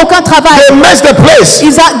ne font aucun travail. They mess the place.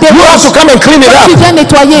 You have to come and clean it up. Tu viens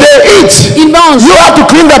nettoyer. They eat. Ils mangent. You have to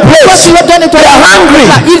clean the Toi, place. tu dois nettoyer. They are hungry.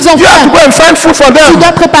 Ils ont You have to faim. go and find food for them. Tu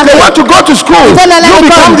dois préparer. They want to go to school. Ils veulent aller à You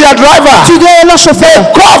become l'école. their driver. Tu dois leur They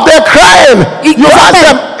chauffeur. cough, they're crying. You ask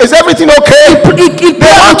them, is everything okay? Ils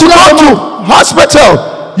They want to go to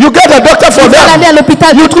hospital. You get a doctor for Ils veulent aller à them.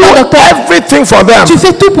 l'hôpital. You Tu trouves un do docteur. everything for them. Tu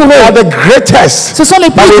fais tout pour They are eux. the greatest. Ce sont les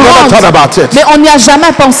plus But we never thought grandes. about it. Mais on n'y a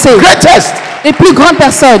jamais pensé. Greatest. Les plus grandes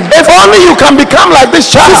personnes. If only you can become like this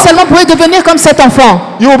Si child, seulement vous pouvez devenir comme cet enfant,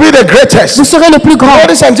 you will be the greatest. vous serez le plus grand.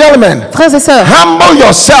 Ladies and gentlemen, Frères et sœurs, humble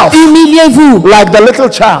yourself humiliez-vous like the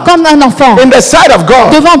little child. comme un enfant In the sight of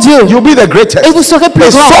God, devant Dieu. you'll be the greatest. Et vous serez plus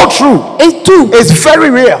It's grand. so true. Et tout, It's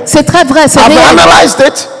very real. c'est très vrai, c'est I've réel. analyzed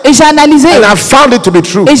it Et j'ai analysé and I've found it to be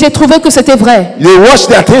true. et j'ai trouvé que c'était vrai. They wash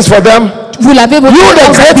their things for them. Vous l'avez votre You, the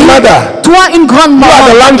great mother. Toi, une grande You are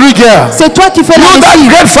the maman. laundry girl. C'est toi qui fais You, la that lessive.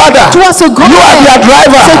 great father. Toi, ce grand You are their père.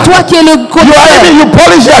 driver. C'est toi qui es le You are even, conducteur. you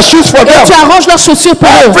polish their shoes for Et them. tu arranges leurs chaussures pour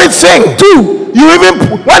eux. Everything. Tout. You even,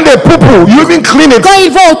 when they poo-poo, you even clean it. Quand ils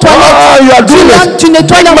vont aux toilettes, You are doing it. tu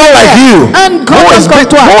nettoies Big leur man like matière. you. Un grand Who is homme comme big?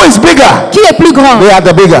 toi. Who is bigger? Qui est plus grand? They are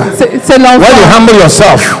the bigger. C'est When you l'enfant. humble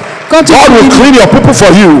yourself, Quand tu God will clean your poo-poo for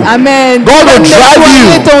you. Amen. God will Tu vas drive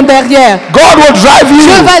nettoyer you. ton derrière. God will drive you.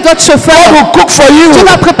 Dieu va être votre God chauffeur. will cook for you. Dieu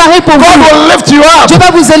va préparer pour God vous. will lift you up. Dieu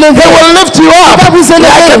va vous élever. He will lift you up va vous élever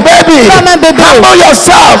like a baby. comme un bébé. Humble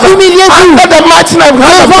yourself Humiliez-vous under the mighty hand of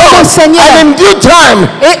devant le God. Seigneur. And in due time,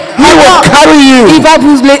 Et He will alors, carry you. il va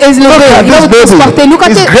vous élever. Look at Il va this vous transporter. Nous, baby.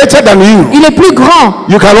 quand He's greater than you. il est plus grand.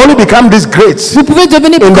 You can only become this great Vous pouvez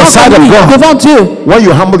devenir plus In the grand sight que of lui God. devant Dieu. when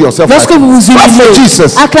you humble yourself. Lorsque Like vous vous Clap for humiliez,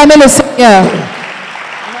 Jesus. acclamez le Seigneur.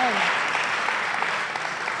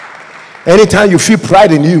 Anytime you feel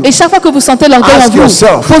pride in you, Et chaque fois que vous sentez l'orgueil en Ask vous,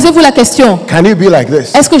 yourself. posez-vous la question, can you be like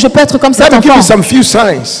this? est-ce que je peux être comme Let cet me give enfant? you some few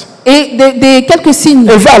signs. Et quelques signes.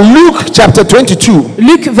 In fact, Luke chapter 22,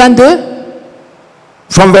 Luc 22,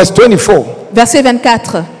 from verse 24. verset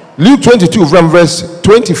 24. Luke 22, from verse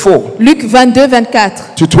 24 Luc 22,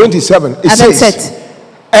 24 to 27. It à says, 27.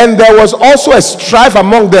 and there was also a strife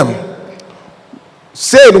among them,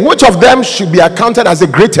 saying, which of them should be accounted as the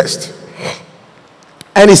greatest?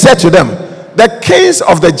 And he said to them, the kings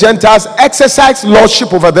of the Gentiles exercise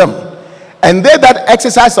lordship over them, and they that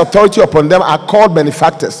exercise authority upon them are called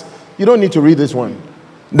benefactors. You don't need to read this one.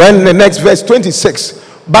 Then the next verse 26.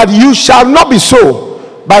 But you shall not be so,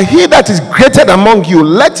 but he that is greater among you,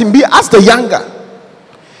 let him be as the younger.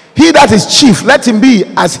 He that is chief, let him be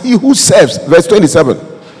as he who serves. Verse 27.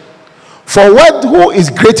 For what who is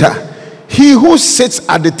greater? He who sits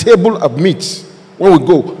at the table of meat. When we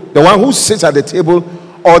go, the one who sits at the table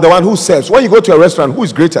or the one who serves. When you go to a restaurant, who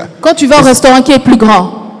is greater? Quand tu vas au restaurant, qui est plus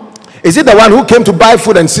grand? Is it the one who came to buy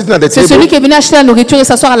food and sitting at the C'est celui table? qui est venu acheter la nourriture et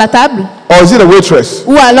s'asseoir à la table? Or is it the waitress?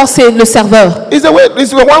 Ou alors c'est le serveur? It's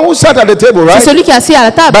the one who sat at the table, C'est right? celui qui est assis à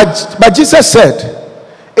la table. But Jesus said,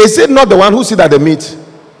 is it not the one who sits at the meat?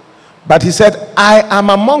 But he said, I am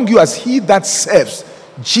among you as he that serves.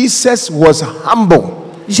 Jesus was humble.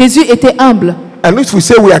 Jésus était humble. And if we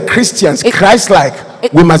say we are Christians,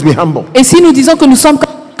 Christ-like, we must be humble. Et si nous disons que nous sommes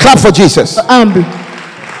Clap for Jesus. Humble.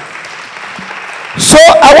 So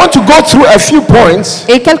I want to go through a few points.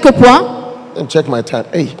 Et quelques points Let me check my time.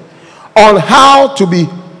 Hey, on how to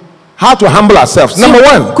humble ourselves. sur Number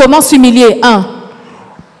one, comment s'humilier. 1.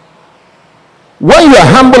 when you are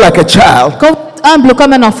humble like a child, Quand vous êtes humble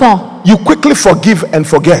comme un enfant, you quickly forgive and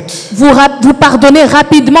forget. vous pardonnez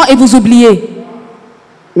rapidement et vous oubliez.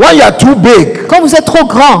 When you are too big, Quand vous êtes trop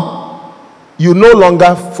grand, you no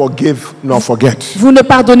longer forgive nor forget. vous ne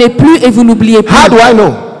pardonnez plus et vous n'oubliez plus. How do I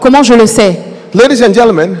know? Comment je le sais? Ladies and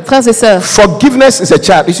gentlemen, Frères et sœurs, forgiveness is a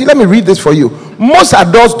child. You see, let me read this for you. Most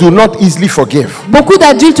adults do not easily forgive. beaucoup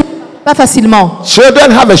d'adultes pas facilement.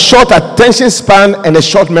 Children have a short attention span and a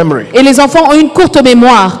short memory. Et les enfants ont une courte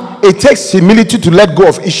mémoire. It takes humility to let go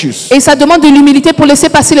of issues. Et ça demande de l'humilité pour laisser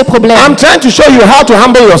passer les problèmes. I'm trying to show you how to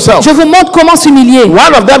humble yourself. Je vous montre comment s'humilier.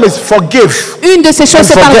 One of them is forgive. Une de ces choses,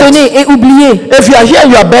 c'est And forget. pardonner et oublier. If you are here,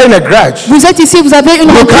 you are bearing a grudge. Vous êtes ici, vous avez une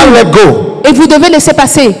You can't rancune let go. et vous devez laisser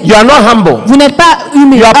passer. You are not humble. Vous n'êtes pas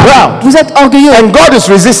humble. You are proud. Vous êtes orgueilleux. And God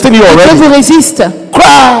is resisting you Dieu already. vous résiste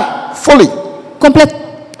Cry fully. complètement.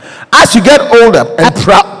 As you get older and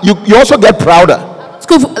proud, you also get prouder.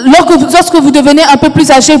 Lorsque vous devenez un peu plus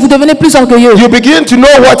âgé, vous devenez plus orgueilleux. You begin to know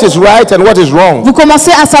what is right and what is wrong. Vous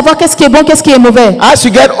commencez à savoir qu'est-ce qui est bon, qu'est-ce qui est mauvais. As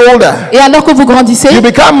you get older, Et alors que vous grandissez, you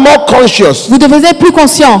become more conscious. vous devenez plus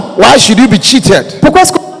conscient. Why should you be cheated? Pourquoi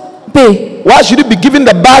est-ce qu'on doit me tromper? Why should you be given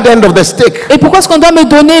the bad end of the stick? Et pourquoi est-ce qu'on doit me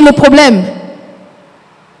donner le problème?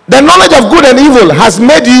 The knowledge of good and evil has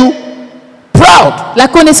made you proud. La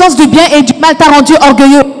connaissance du bien et du mal t'a rendu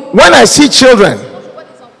orgueilleux. When I see children,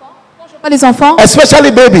 Pas les enfants,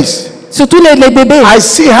 especially babies, surtout les bébés. I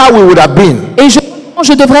see how we would have been Et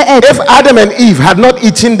je devrais être. if Adam and Eve had not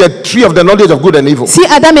eaten the tree of the knowledge of good and evil. Si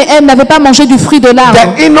Adam et Ève n'avaient pas mangé du fruit de l'arbre,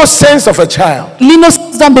 The innocence of a child.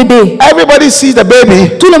 l'innocence d'un bébé, Everybody sees the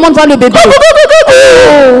baby. tout le monde voit le bébé.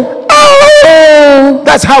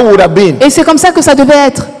 That's how we would have been. Et c'est comme ça que ça devait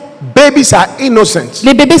être. Babies are innocent.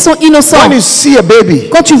 Les bébés sont innocents. When you see a baby,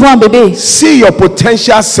 Quand tu vois un bébé, see your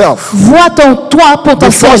potential self vois toi potentiel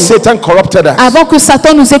before Satan corrupted us. avant que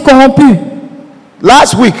Satan nous ait corrompus.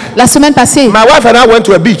 Last week, La semaine passée, my wife and I went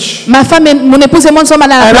to a beach, ma femme et mon épouse et moi nous sommes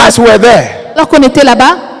allés à la and plage. as we were there, Alors qu'on était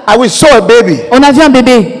là-bas, we saw a baby, on a vu un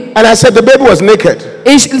bébé. and I said the baby was naked,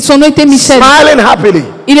 Et son nom était Michel. smiling happily.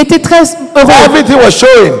 Il était très heureux. Everything was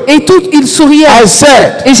showing. Et tout, il souriait. I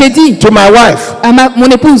said Et j'ai dit to my wife, à mon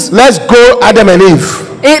épouse, let's go Adam and Eve.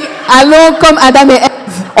 et allons comme Adam et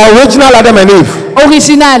Ève, Original Adam and Eve.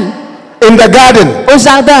 original, In the garden, au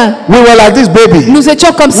jardin. we were like this baby. Nous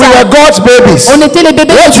étions comme We ça. were God's babies. On était les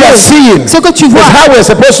bébés What de you are Dieu. seeing Ce que tu is vois, how we're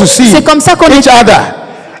supposed to see c'est comme ça qu'on each est. other.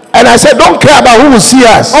 And I said, don't care about who will see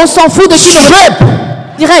us. On s'en fout de qui nous Strip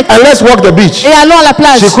direct. and let's walk the beach. Et allons à la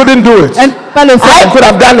plage. She couldn't do it. Elle ne peut pas le I faire. could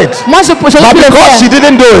have done it. Moi, j'aurais But pu le because she faire.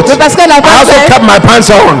 didn't do it, Mais parce qu'elle n'a I pas also fait, kept my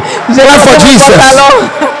pants on. j'ai Clap for porté mon Jesus. pantalon.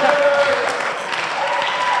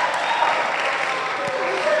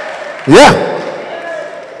 Yeah.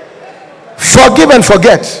 Forgive and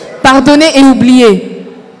forget. Pardonner et oublier.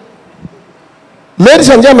 Ladies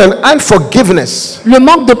and gentlemen, unforgiveness Le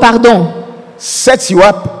manque de pardon sets you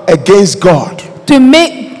up against God. te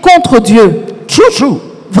met contre Dieu. True.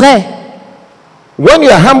 Vrai. When you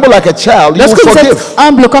are humble like a child, you will Lorsque vous forgive. êtes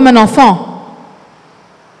humble comme un enfant,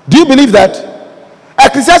 Do you believe that?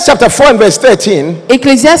 Ecclesiastes chapter 4 and verse 13,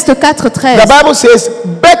 Ecclésiaste 4, the 13, Bible says,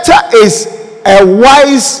 better is a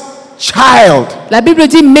wise child la Bible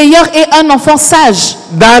dit meilleur est un enfant sage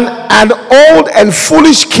than an old and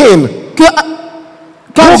foolish king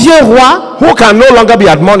qu'un vieux roi who can no longer be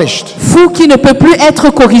admonished. fou qui ne peut plus être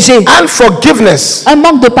corrigé. Unforgiveness Un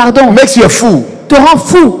manque de pardon makes you a fool. te rend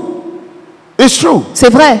fou. It's true.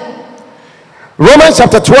 C'est vrai. Romans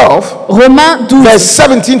chapter 12, Romains 12, verse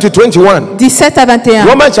 17 to 21. 17 à 21.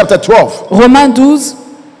 Romans chapter 12. Romains 12.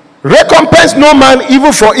 Recompense no man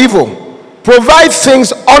evil for evil. Provide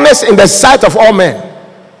things honest in the sight of all men.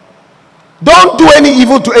 Don't do any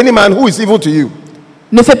evil to any man who is evil to you.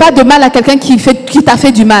 Ne fais pas de mal à quelqu'un qui t'a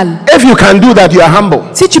fait du mal. If you can do that, you are humble.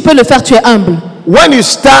 Si tu peux le faire, tu es humble. When you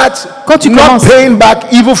start Quand tu not commences paying back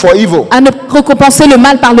evil for evil, à ne récompenser le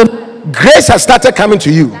mal par le mal, grace has started coming to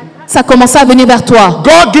you. ça commence à venir vers toi.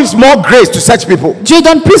 God gives more grace to such people. Dieu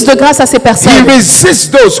donne plus de grâce à ces He personnes. resists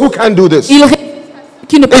those who can't do this. Il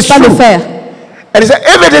qui ne peuvent It's pas le true. faire. And he said,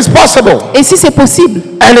 if it is possible, Et si c'est possible,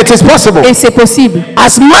 and it is possible, et c'est possible,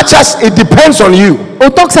 as much as it depends on you,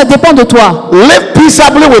 autant que ça dépend de toi, live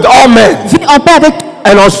peaceably with all men, vis en paix avec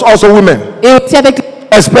and also women, et aussi avec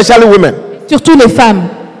especially women. surtout les femmes.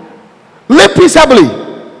 Live peaceably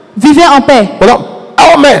Vivez en paix with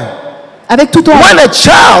all men. avec tout ton When a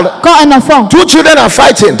child, quand un enfant, 2 children are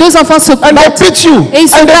fighting, deux enfants se and they battent beat you, et ils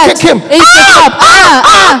se and they battent kick him, et ils se frappent.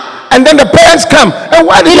 and then the parents come, and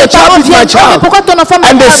why did Et your les parents child beat my viennent, oh, mais child? pourquoi ton enfant m'a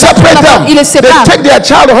And they frappé? separate them. Ils les They séparent. take their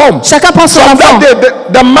child home. Chacun prend son From enfant. that day,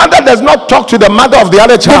 the mother does not talk to the mother of the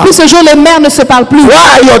other child. Depuis ce jour, les mères ne se parlent plus. Why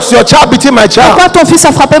are your child beating my child? Pourquoi ton fils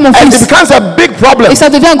a frappé mon And it fils? becomes a big problem. Et ça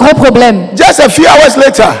devient un gros problème. Just a few hours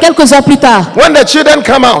later, Quelques heures plus tard, when the children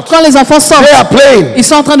come out, quand les enfants sortent, they are playing. ils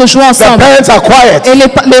sont en train de jouer The ensemble. parents are quiet. Et les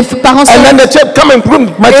parents sont And then they say, come and bring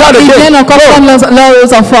my child ils viennent again. encore prendre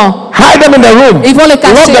leurs enfants. Hide them in the room. Ils vont les Lock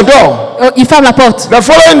cacher. the door. Ils ferment la porte. The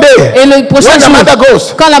following day, Et le prochain when the jour, mother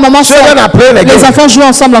goes, quand la maman sort, children are playing again. les enfants jouent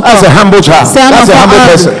ensemble encore. That's a humble child. C'est un That's a enfant humble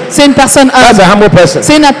person. humble. C'est une personne That's humble. a humble person.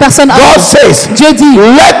 C'est une personne God humble. says, Dieu dit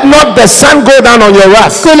let not the sun go down on your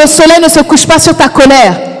wrath. que le soleil ne se couche pas sur ta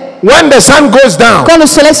colère. When the sun goes down Quand le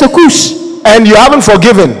soleil se couche and you haven't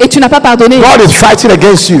forgiven, et tu n'as pas pardonné, God is fighting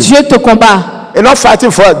against you. Dieu te combat. You're not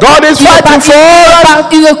fighting for it. God is Il fighting for us.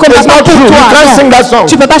 il ne combat It's pas not pour true. You toi. can't sing that song.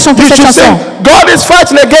 Tu peux pas chanter Did cette you chanson. sing, God is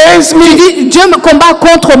fighting against Tu me? dis, Dieu me combat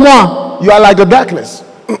contre moi. You are like the darkness.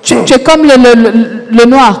 Tu es comme le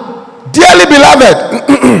noir. Dearly beloved,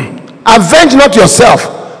 avenge not yourself,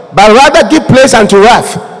 but rather give place unto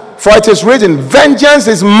wrath. For it is written, vengeance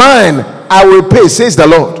is mine, I will pay, says the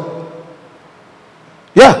Lord.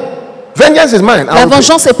 Yeah, vengeance is mine. I La will pay.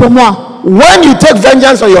 vengeance est pour moi. When you take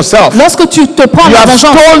vengeance on yourself, Lorsque tu te prends you la have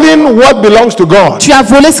vengeance, stolen what belongs to God. tu as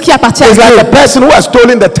volé ce qui appartient à It's like a Dieu. person who has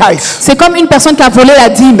stolen the tithe. C'est comme une personne qui a volé la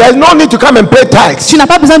dîme. There's no need to come and pay tithes Tu n'as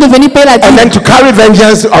pas besoin de venir payer la and dîme then to carry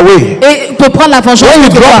vengeance away. et de prendre la vengeance. When you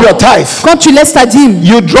de drop toi. your tithe, Quand tu laisses ta dîme,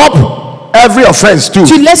 you drop every offense too.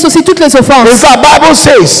 tu laisses aussi toutes les In offenses. fact, Bible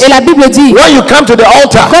says, Et la Bible dit, when you come to the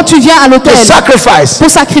altar quand tu viens à to l'autel sacrifice pour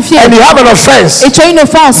sacrifier and you have an offense, et tu as une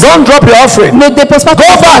offense, don't drop your offering. ne dépose pas ton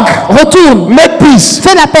Go offrande. back. Retourne, Make peace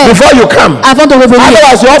fais la paix before you come. avant de revenir.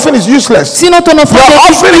 Otherwise, your offering is useless. Sinon ton offrande Your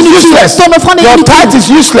offering est is inutile. useless. Ton offrande est Your tithe is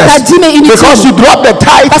inutile. useless Ta dîme est inutile. because you dropped the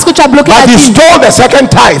tithe, Parce que tu as bloqué but la you dîme stole the second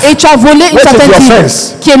tithe. et tu as volé une Which is certaine the dîme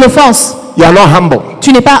offense. qui est l'offense. You are not humble.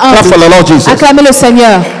 Tu n'es pas Clap for the humble. Lord Jesus. Acclamez le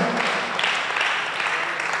Seigneur.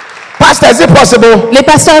 Pastor, is it possible? Les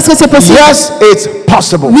pasteurs, est-ce que c'est possible? Yes, it's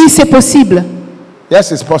possible. Oui, c'est possible. Yes,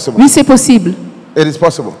 it's possible. Oui, c'est possible. It is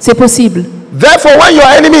possible. C'est possible. Therefore, when your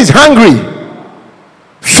enemy is hungry,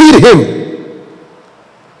 feed him.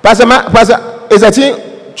 Pastor, is that thing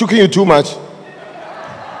choking you too much?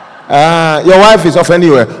 Your wife is offending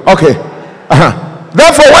you. Okay.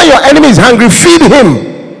 Therefore, when your enemy is hungry, feed him.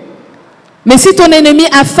 Mais si ton ennemi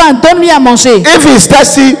a faim, donne-lui à manger. If he is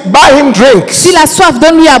thirsty, buy him drinks. S'il a soif,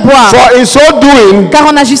 donne-lui à boire. For in so doing, Car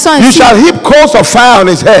en agissant you ainsi, shall heap coals of fire on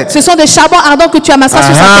his head. ce sont des charbons ardents que tu amasseras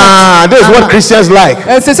sur sa This is what tête. Christians like.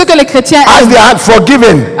 C'est ce que les chrétiens As aiment. they had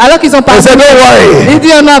forgiven, Alors qu'ils ont they said, pardonné, don't worry. ils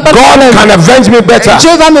disent on n'a pas de God problème. can avenge me better. Dieu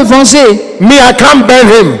va me venger. Me, I can't burn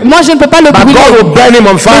him. Moi, je ne peux pas le But brûler. God will burn him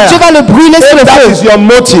on Mais fire. Dieu va le brûler sur le If that is feu. your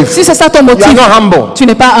motive, Si c'est ça ton you are motif, not humble. tu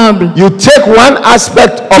n'es pas humble. You take one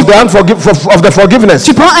aspect of the forgiveness,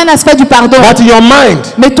 Tu prends un aspect du pardon, but in your mind,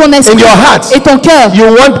 mais ton esprit in your heart, et ton cœur, you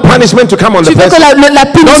want punishment to come on the tu veux que person. la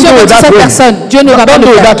punition Don't do de it that cette way. personne. Dieu ne va pas Don't le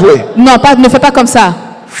do it faire. that way. Non, ne fais pas comme ça.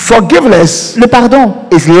 Forgiveness Le pardon,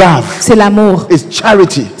 is love, c'est l'amour. is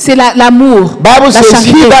charity. C'est l'amour. Bible La says,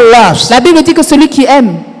 charité. he that loves La Bible dit que celui qui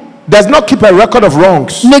aime does not keep a record of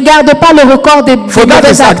wrongs. ne garde pas le record des For that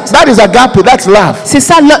mauvais is, actes. that is agape, that's love. C'est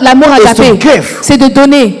ça l'amour It's to agapé. give. C'est de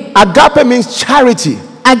donner. Agape means charity.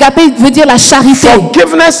 Agapé veut dire la charité.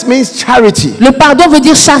 Forgiveness means charity. Le pardon veut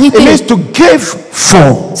dire It charité. means to give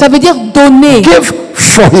for. Ça veut dire donner. Give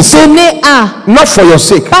for his sake, Donner à, not for your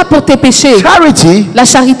sake. pas pour tes péchés. Charity, La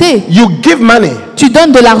charité, you give money tu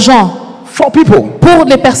donnes de l'argent for people pour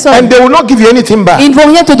les personnes. and they will not give you anything back. Ils ne vont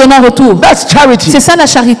rien te donner en retour. That's charity. C'est ça la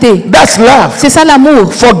charité. That's love. C'est ça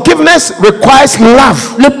l'amour. Forgiveness requires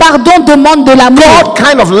love. Le pardon demande de l'amour. God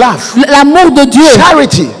kind of love. L'amour de Dieu.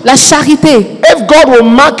 Charity. La charité. If God will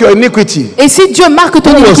mark your iniquity, Et si Dieu marque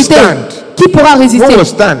ton Who will iniquité, stand? qui pourra who résister? will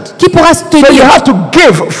stand? Qui pourra se So you tenir? have to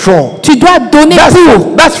give for. Tu dois donner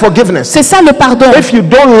pour. That's forgiveness. C'est ça le pardon. If you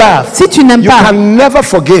don't love, Si tu n'aimes you pas, can never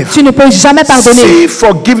forgive. tu ne peux jamais pardonner. See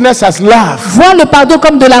forgiveness as love, Vois le pardon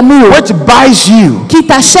comme de l'amour which buys you qui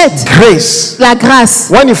t'achète grace. la grâce.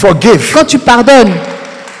 When you forgive, Quand tu pardonnes,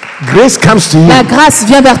 grace comes to you. la grâce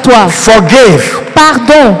vient vers toi. Forgive.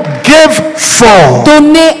 Pardon, Give for.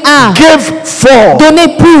 donner à, Give for.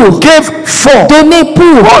 donner pour, Give for. donner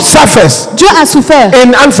pour. Who suffers Dieu a souffert.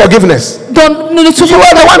 in unforgiveness? Nous ne You souffrons are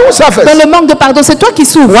pas the one who suffers. dans le manque de pardon. C'est toi qui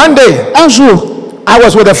souffres. One day, Un jour, I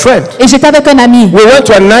was with a friend. Et j'étais avec un ami. We went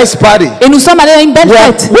to a nice party. Et nous sommes allés à une belle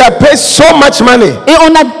fête. We have paid so much money. Et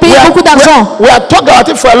on a payé beaucoup d'argent. We have talked about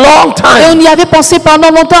it for a long Et time. on y avait pensé pendant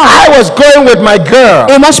longtemps. I was going with my girl.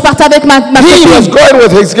 Et moi, je partais avec ma He was copine. going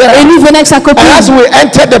with his Et girl. lui venait avec sa copine. And as we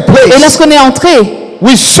entered the Et place, lorsqu'on est entré,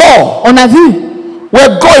 we saw, on a vu. we're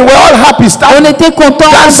going, we're all happy, On starting. était contents,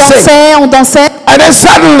 on dansait. And then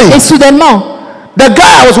suddenly, Et soudainement, the guy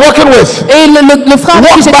I was working with et le frère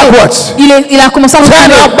avec qui walked backwards, j'étais, il a commencé à Turned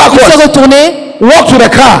retourner. out backwards. Il s'est retourné walked to the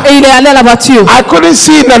car. et il est allé à la voiture. I couldn't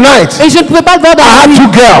see in the night. Et je ne pouvais pas le voir dans I la had nuit.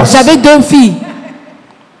 2 girls. J'avais 2 filles.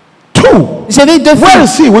 2. J'avais 2 Where filles.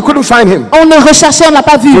 is he? We couldn't find him. On le recherchait, on l'a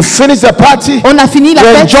pas vu. We finished the party. On a fini la We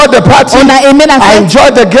fête. enjoyed the party. On a aimé la I fête.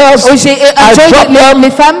 enjoyed the girls. Oh, j'ai I enjoyé dropped them.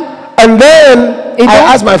 les femmes. And then Et I donc,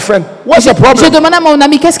 asked my friend, what's the Je problem? demandais à mon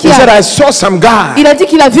ami qu'est-ce qu'il He y said, a. I saw some guy Il a dit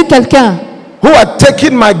qu'il a vu quelqu'un who had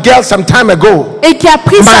taken my girl some time ago. et qui a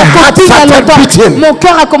pris My sa heart copine il y a started longtemps. beating. Mon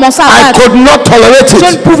cœur a commencé à I battre. could not tolerate Je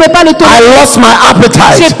ne it. pouvais pas le I tolérer. lost my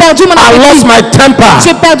appetite. J'ai perdu mon I lost appétit. my temper.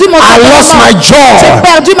 J'ai perdu mon I lost tempérament. my joy. J'ai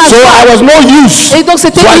perdu ma So joie. I was no use. Et donc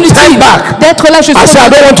c'était So I inutile turned back. d'être là. Je I said, I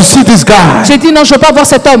don't want to see this guy. J'ai dit non, je veux pas voir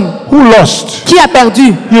cet homme. Who lost? Qui a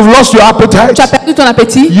perdu? You've lost your appetite. Tu as perdu ton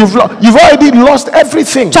appétit. You've already lost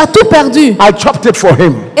everything. Tu as tout perdu. I chopped it for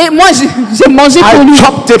him. Et moi, j'ai mangé pour I lui.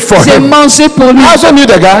 chopped it for J'ai him. mangé pour lui. I also knew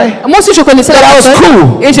the guy. Moi aussi, je connaissais la But I was personne.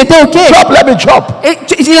 cool. Et j'étais OK. Chop, let me chop. Et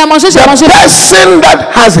il a mangé, j'ai The mangé. person that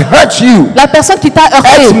has hurt you La personne qui t'a eats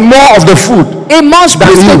heurté more of the food. et mange than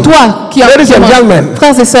plus you. que toi qui a Ladies and mangé. gentlemen,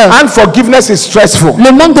 Frères et sœurs, unforgiveness is stressful.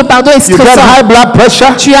 le manque de pardon est You get stressant. high blood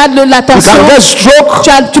pressure. Tu as de la You tension. can get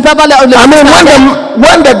stroke. Tu peux avoir le I mean,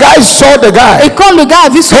 when the guy saw the guy, Et quand le gars a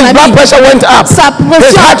vu son his blood ami, pressure went up. sa His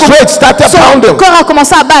pression, heart rate started son pounding. corps a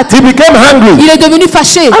commencé à battre. He became hungry. Il est devenu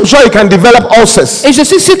fâché. I'm sure he can develop ulcers, Et je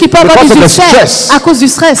suis sûr qu'il peut avoir Because des of the ulcères stress. à cause du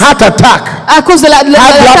stress, heart attack, à cause de High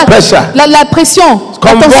blood pressure. la pression,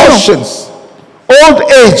 la tension, convulsions, old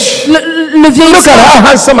age. le Look at vieillissement. how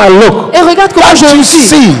handsome I look. Et regarde comment Can't je you suis.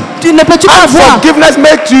 see? Tu ne peux-tu pas voir? Unforgiveness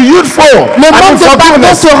makes you youthful. Le manque de pardon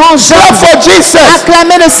te rend Clap jeune. for Jesus.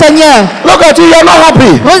 Acclamez le Seigneur. Look at you, you're not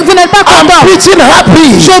happy. Vous n'êtes pas I'm content. eating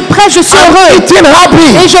happy. Je prêche, je suis I'm heureux. eating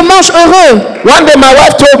happy. Et je mange heureux. One day my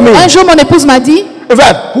wife told me, Un jour, mon épouse m'a dit, in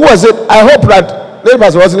fact, who was it? I hope that Lady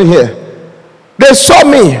Pastor wasn't here. They saw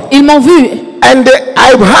me ils m'ont vu and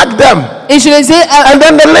I hugged them. et je les ai. And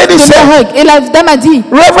then the lady donné un said, hug. Et la dame a dit,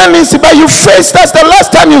 Reverend Linsiba, you faced us the last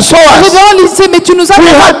time you saw us. Révérend Lycée, mais tu nous as We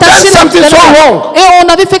had attaché done something so wrong. et on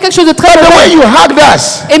avait fait quelque chose de très But the way mauvais. you hugged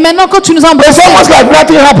us, Et maintenant, quand tu nous as it's embrassés, almost like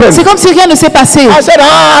nothing happened. c'est comme si rien ne s'est passé. I said,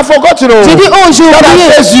 I forgot to know. J'ai dit, oh, j'ai That I oublié.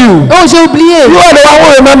 faced you. Oh, j'ai oublié. You are the one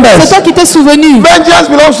who remembers. C'est toi qui t'es souvenu. Vengeance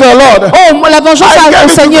belongs to the Lord. Oh, la vengeance I au gave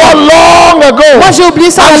it to Seigneur. God long ago. Moi, j'ai oublié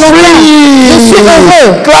ça il y a I'm longtemps. Je suis free.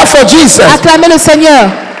 heureux. Clap for Jesus. Acclamez le Seigneur.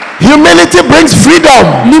 Humility brings freedom,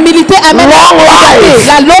 L'humilité amène long life,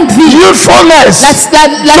 la longue vie, youthfulness,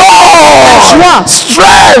 la joy, joie,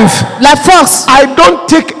 strength. la force. I don't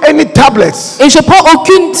take any tablets. Et je prends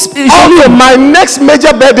aucune. Okay, my next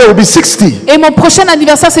major birthday will be 60. Et mon prochain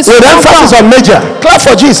anniversaire, c'est With 60 emphasis ans. on major. Clap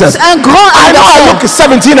for Jesus. Un grand I know I look anniversaire.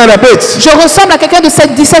 17 and a bit. Je ressemble à quelqu'un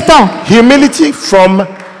de 17 ans. Humility from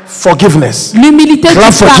forgiveness. L'humilité du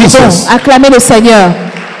Clap for pardon. Jesus. Acclamez le Seigneur.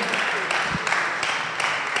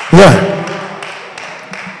 Yeah.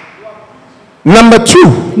 Number 2.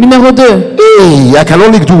 Numéro 2. Hey, I can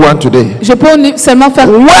only do one today. Je peux seulement faire.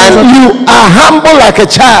 When you are humble like a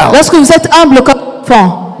child, Lorsque vous êtes humble comme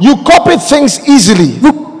enfant, you copy things easily.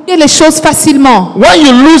 vous copiez les choses facilement. When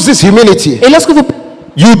you lose this humility, Et lorsque vous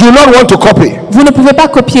you do not want to copy. ne pouvez pas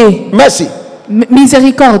copier. Mercy.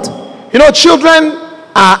 Miséricorde. You know, children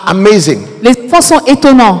are amazing. Les enfants sont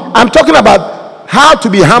étonnants. I'm talking about how to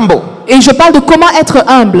be humble. Et je parle de comment être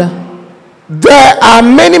humble. There are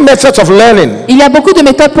many methods of learning. Il y a beaucoup de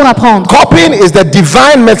méthodes pour apprendre. Copying is the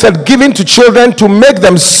divine method given to children to make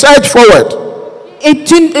them surge forward Et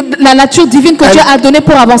la nature divine que Dieu a donnée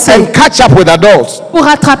pour avancer, and catch up with adults. pour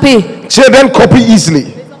rattraper. Children copy easily,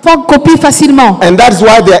 Les enfants copient facilement. and that's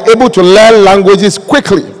why they are able to learn languages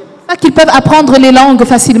quickly. C'est ça qu'ils peuvent apprendre les langues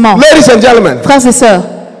facilement. Ladies and gentlemen, Frères et sœurs,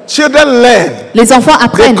 children learn. les enfants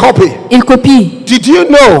apprennent. copy. Ils copient. Did you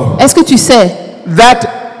know Est-ce que tu sais that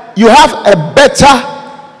you have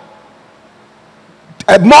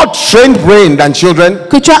a more trained brain than children?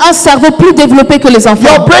 que tu as un cerveau plus développé que les enfants?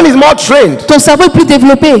 Your brain is more trained. Ton cerveau est plus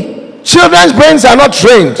développé. Children's brains are not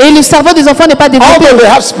trained, Et le cerveau des enfants n'est pas développé. although they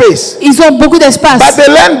have space. Ils ont beaucoup d'espace. But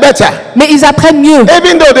they learn better, Mais ils apprennent mieux.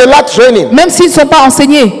 even though they lack training. Même s'ils ne sont pas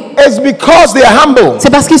enseignés. It's because they are humble. C'est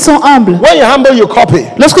parce qu'ils sont humbles. When you're humble, you copy.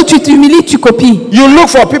 Lorsque tu t'humilies, tu copies. You look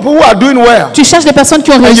for people who are doing well. Tu cherches des personnes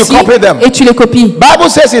qui ont you réussi copy them. et tu les copies. Bible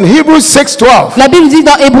says in Hebrews 6:12, La Bible dit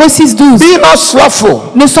dans Hébreux 6:12, be not slothful,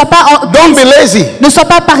 ne sois pas don't be lazy, ne sois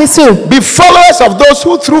pas paresseux. be followers of those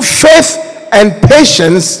who through faith and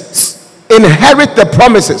patience inherit the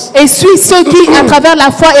promises. Et suis ceux qui, à travers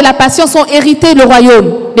la foi et la patience, ont hérité le royaume,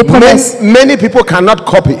 les promesses. Many people cannot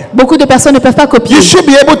copy. Beaucoup de personnes ne peuvent pas copier. You should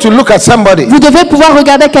be able to look at somebody Vous devez pouvoir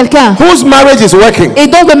regarder quelqu'un whose marriage is working, et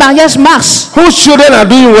dont le mariage marche whose children are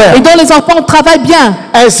doing et well, dont les enfants travaillent bien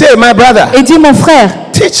and say, my brother, et dire mon frère,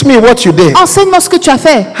 teach me what you did. enseigne-moi ce que tu as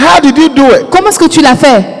fait. How did you do it? Comment est-ce que tu l'as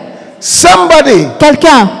fait? Somebody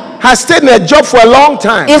Quelqu'un has stayed in a job for a long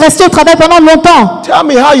time. est resté au travail pendant longtemps. Tell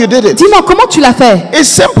me how you did it. Dis-moi comment tu l'as fait. It's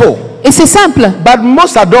simple, Et c'est simple, but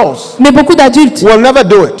most adults mais beaucoup d'adultes will never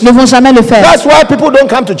do it. ne vont jamais le faire. That's why people don't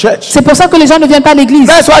come to church. C'est pour ça que les gens ne viennent pas à l'église.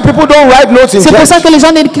 That's why people don't write notes in C'est pour ça church. que les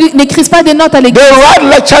gens n'écrivent pas des notes à l'église. They write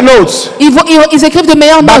lecture notes, Ils écrivent de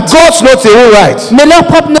meilleures but notes, God's notes they won't write. mais leurs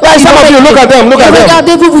propres notes. Like ils some vont of you, écrire. look at them, look Et at them.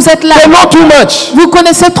 regardez-vous, vous êtes là. They know too much. Vous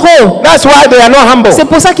connaissez trop. That's why they are not humble. C'est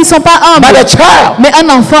pour ça qu'ils ne sont pas humbles. But a child Mais un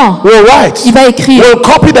enfant, will write, il va écrire, will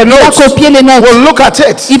copy the il va notes, copier les notes, will look at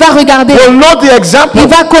it, il va regarder, will know the example. il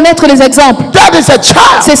va connaître les exemples. That is a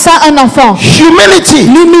child. C'est ça un enfant. Humility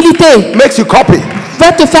L'humilité makes you copy.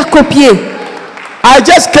 va te faire copier. I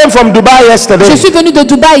just came from Dubai yesterday. Je suis venu de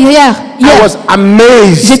Dubaï hier. I was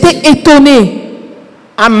amazed. J'étais étonné.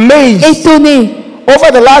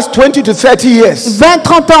 Over the last 20 to 30 years,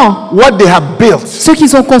 20-30 ans, what they have built. ce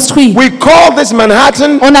qu'ils ont construit. We call this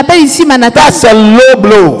Manhattan. On appelle ici Manhattan. That's a low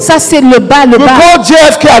blow. Ça c'est le bas, le We bas. call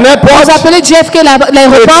JFK an airport. Vous appelez JFK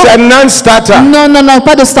l'aéroport? It's a non-starter. Non,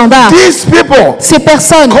 pas de standard. These people Ces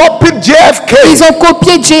personnes, copied JFK. ils ont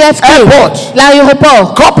copié JFK, Airport.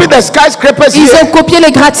 l'aéroport. Copied the skyscrapers Ils here. ont copié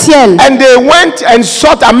les gratte-ciel. And they went and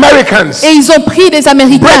sought Americans, Et ils ont pris les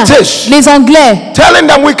Américains, British. les Anglais. telling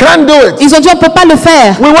them we can't do it. Ils ont dit on ne peut pas le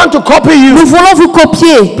faire. We want to copy Nous you. voulons vous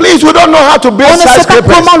copier. Please, we don't know how to build On ne sait pas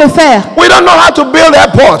skyscrapers. comment le faire. We don't know how to build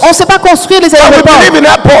airports. On ne sait pas construire les But we aéroports. believe in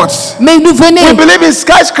airports. Mais nous venez. We believe in On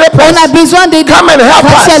skyscrapers. a besoin des Come and help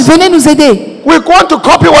gratte-ciel. us. Venez nous aider. We want to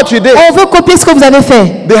copy what you did. On veut copier ce que vous avez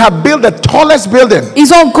fait. They have built the tallest building.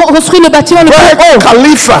 Ils ont construit le bâtiment le plus Burj haut.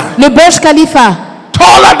 Khalifa. Le Burj Khalifa.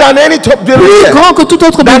 Taller than any top building Plus here. grand que tout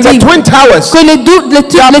autre Than the building. Twin Towers. Que les tours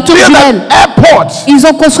Built jumelles. an airport Ils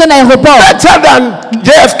ont construit un aéroport. better than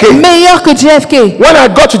JFK. Meilleur que JFK. When I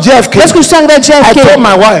got to JFK, Lorsque je suis arrivé à I told JFK,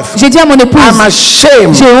 my wife, j'ai dit à mon épouse, I'm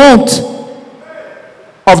ashamed j'ai honte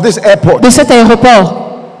of this airport de cet aéroport.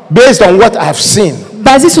 based on what I've seen.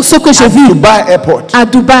 Basé sur ce que j'ai vu Dubai Airport. à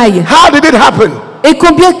Dubaï. How did it happen? Et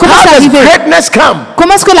comment How c'est does arrivé? greatness come?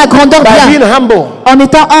 Comment est-ce que la grandeur By being vient? humble. En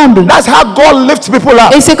étant humble. That's how God lifts people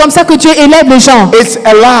up. Et c'est comme ça que Dieu élève les gens. It's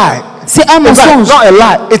a lie. C'est un In fact, mensonge. not a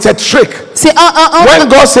lie. It's a trick. C'est When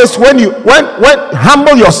God says, when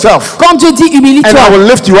humble yourself, Quand Dieu dit and I humilie-toi will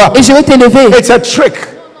lift you up. et je vais t'élever, It's a trick.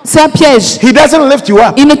 c'est un piège. He doesn't lift you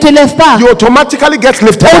up. Il ne te lève pas. You automatically get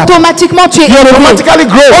lifted up. Automatiquement tu es You élevé. automatically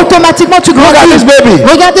grow. Automatiquement tu Look at this grandis. baby.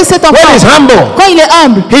 Regardez cet When he's enfant. humble, Quand il est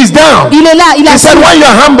humble, he's down. il est là, il He a said, when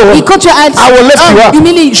you're humble, Et quand tu es I will lift you up.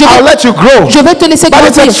 humilié, I'll let you grow. je vais te laisser But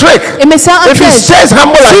it's a grandir. trick. Et mais c'est un If he piège. stays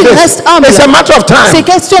humble like S'il this, reste humble, it's a matter of time. c'est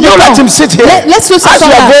question de You let temps. him sit here. Laisse-le As you s'asseoir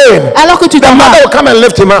are là. going, Alors que tu the t'en mother vas. will come and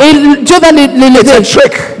lift him up. Et Dieu va It's a l'élever.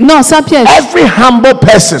 trick. Non, c'est un piège. Every humble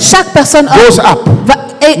person Chaque personne goes humble up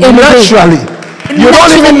est élevée. naturally. You don't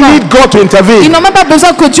even Naturellement. need God to Ils intervene. n'ont même pas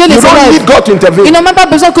besoin que Dieu les You don't need élève. God to Ils intervene. n'ont même pas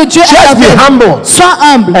besoin que Dieu Just be intervienne. humble Sois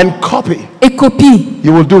humble and copy. et copie.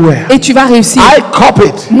 You will do well. Et tu vas réussir. I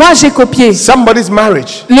copied Moi, j'ai copié somebody's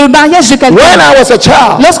marriage. le mariage de When quelqu'un. I was a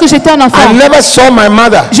child, Lorsque j'étais un enfant, I never saw my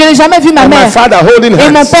mother je n'ai jamais vu ma and my mère father holding et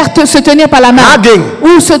mon hands, père se tenir par la main hugging,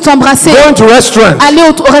 ou s'embrasser, going to restaurants. aller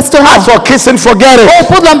au restaurant. As for kissing, forget it. Oh,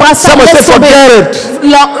 pour l'embrasser, Someone say, laisse tomber. forget it.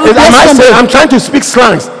 Laisse tomber. I'm trying to speak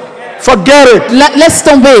slangs. Forget it. Laisse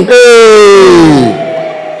tomber. Hey.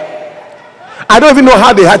 I don't even know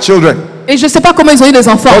how they had children. Et je ne sais pas comment ils ont eu des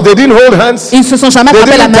enfants. Or they didn't hold hands. Ils ne se sont jamais They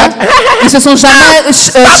frappé la didn't main. touch- Ils se sont jamais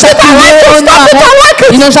chatouillés. Oh non, arrête.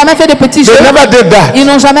 Ils n'ont jamais fait de petits jeux. They never did that. Ils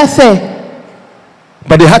n'ont jamais fait.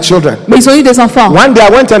 But they had children. Mais ils ont eu des enfants. One day I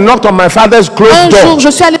went and knocked on my father's Un closed door. jour, je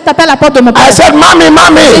suis allée taper à la porte de mon I père. said, Mommy, J'ai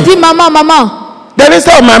Mommy. dit maman, maman. Then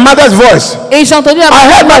instead of my mother's voice, Et j'ai entendu la I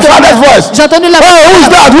heard my father's voice. J'ai entendu la Oh, who's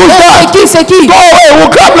that? Who's that? C'est qui? Go away, we'll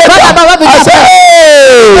come later. I said,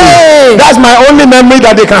 hey, Hey. that's my only memory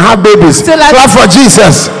that they can have babies. C'est la- Clap for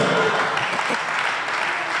Jesus.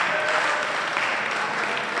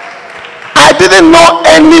 didn't know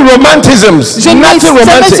any romanticisms. Je n'ai Nothing jamais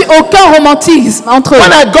romantic. eu aucun romantisme entre eux.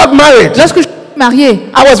 When I got married, Lorsque je suis mariée,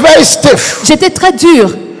 I was very stiff. j'étais très dure.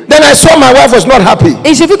 Then I saw my wife was not happy.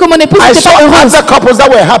 Et j'ai vu que mon épouse I n'était saw pas heureuse. other couples that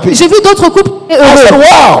were happy. J'ai vu d'autres couples I said, heureux.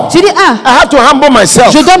 wow. J'ai dit, ah, I have to humble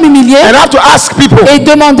myself je dois m'humilier and I have to ask people et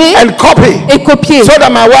demander and copy et copier so that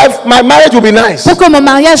my marriage will be nice. pour que mon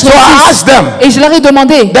mariage So I réussisse. asked them. Et je leur ai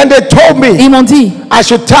demandé. Then they told Et me ils m'ont dit, I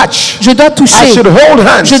should touch. je dois I toucher, should hold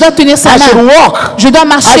hands. je dois tenir sa I should main, walk. je dois I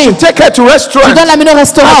marcher, should take her to je restaurants. dois l'amener au I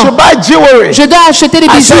restaurant, should buy jewelry. je dois acheter des I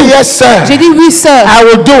bijoux. said, yes, sir. J'ai dit, oui, sœur, I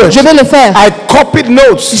will do it. je vais le faire. I copied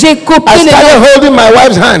notes. J'ai I copié les started notes. holding my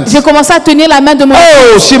wife's hands. J'ai commencé à tenir la main de mon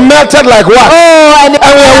Oh, she melted like what? Oh, elle est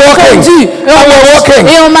And we're walking. fondue. And we're walking.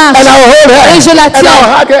 Et on marche. And I'll hold her. Et je la And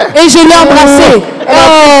I'll hug tiens. her. Et je l'ai embrassée.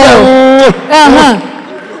 Oh. Uh-huh.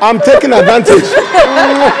 I'm taking advantage.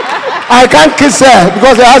 I can't kiss her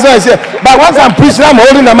because her husband is here. But once I'm preaching, I'm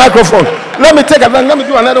holding the microphone. Let me take advantage. Let me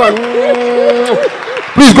do another one.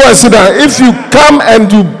 Please go and sit down. If you come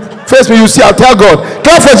and you face me, you see, I'll tell God.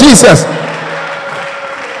 Clap for Jesus.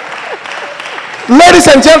 Ladies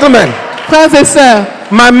and gentlemen, Frères et sœurs,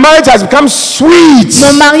 my marriage has become sweet.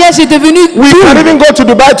 mon mariage est devenu We doux. can even go to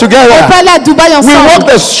Dubai On together. peut aller à Dubaï We ensemble. walk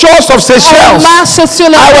the shores of On Seychelles. marche sur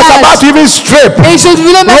le I was about plage. to even strip. Et je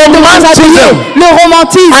voulais même Romanticism. le I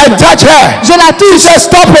romantisme. touch her. Je la touche. She said,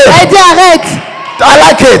 stop Elle it. dit arrête. I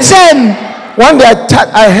like it. J'aime. One day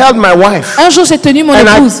I held my wife Un jour j'ai tenu mon and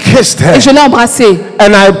I épouse kissed her et je l'ai embrassée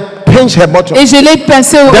and I pinched her bottom. et je l'ai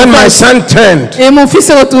pincée au Then my fesses. son turned. Et mon fils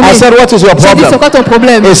s'est retourné. I said, what is your J'ai dit c'est problem? quoi ton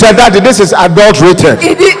problème? He said, Daddy, this is adulterated.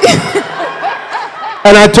 Il dit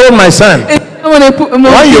And I told my son, mon when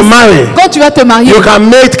fils, you marry, quand tu vas te marier, you can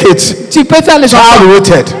make it tu peux faire les enfants.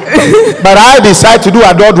 child-rated. But I decide to do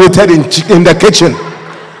adult-rated in the kitchen.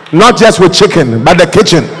 Not just with chicken, but the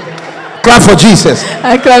kitchen. Clap for Jesus.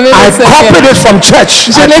 Acclamez I le Seigneur. copied it from church.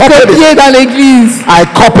 Je I l'ai copied it. copié dans l'église. I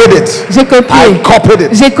copied it. J'ai I copié. copied it.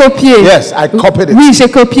 J'ai copié. Yes, I copied it. Oui, j'ai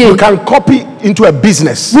copié. You can copy into a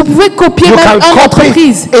business. Vous pouvez copier You même can une copy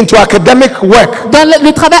entreprise into academic work. dans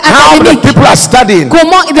le travail How the académique. people are studying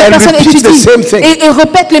Comment les and personnes repeat the étudient same thing. et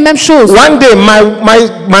répètent les mêmes choses. One day,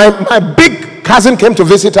 my big cousin came to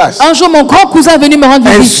visit us Un jour, mon grand cousin est venu me rendre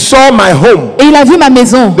and visite saw my home, et il a vu ma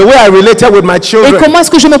maison. the way I related with my Et children. comment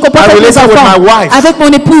est-ce que je me comporte I avec mes related with enfants, my wife. avec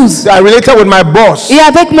mon épouse I related with my boss. et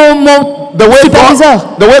avec mon The way superviseur.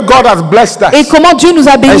 God has blessed Et us. comment Dieu nous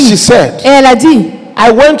a And she bénis. said, Et elle a dit, I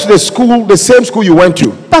went to the same school you went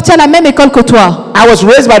to. parti à la même école que toi. I was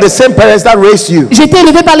raised by the same parents that raised you. J'ai été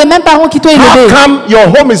élevée par les mêmes parents qui t'ont How élevé. come your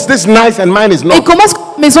home is this nice and mine is Et not? comment est-ce que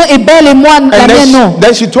la maison est belle et moi, la And mienne non?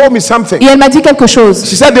 then she told me something. Et elle m'a dit quelque chose.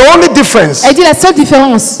 She said the only difference Elle dit la seule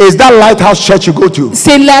différence, is that lighthouse church you go to.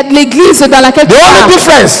 c'est l'église dans laquelle tu The only vas.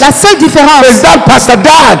 difference La seule différence, is that Pastor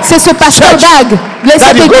Dag. c'est ce pasteur church Dag, that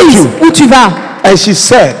cette you go église to. où tu vas. And she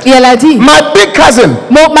said, Et elle a dit, my big cousin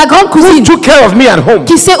ma grande cousine took care of me at home.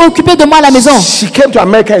 qui s'est occupée de moi à la maison, She came to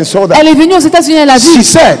America and saw that. elle est venue aux États-Unis, elle a vu. She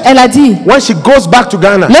said, Elle a dit, when she goes back to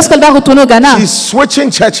Ghana, lorsqu'elle va retourner au Ghana, she's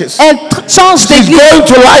switching churches. elle change She's d'église. going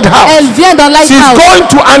to Lighthouse. Elle vient dans She's Lighthouse. going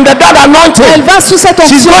to under that Elle anointing. va sous cette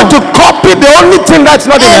She's onction. going to copy the only thing that's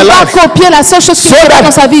not in her Elle va life. copier la seule chose qui So est pas dans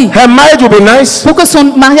sa vie. that her marriage will be nice, Pour que son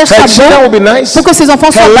mariage her soit children will beau, be nice, pour que ses enfants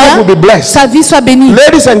her soient life will be bien, blessed. sa vie soit bénie.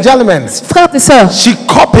 Ladies and gentlemen, Frères et sœurs, she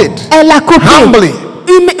copied elle a copié humbly.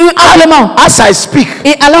 humblement. As I speak,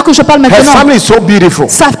 Et alors que je parle her maintenant, family is so beautiful.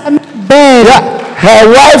 sa famille est belle. Yeah, her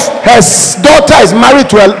wife, daughter is married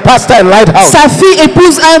to a pastor in Lighthouse. Sa fille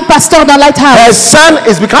épouse un pasteur dans Lighthouse. Her son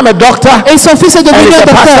is become a doctor Et son fils est and devenu is un a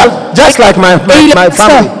docteur. pastor, just like Et il est my pasteur,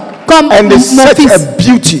 family. comme And it's mon such fils. a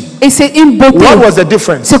beauty. Et c'est une beauté. What was the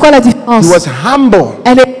difference? C'est quoi la différence? He was humble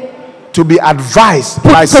Elle est to be advised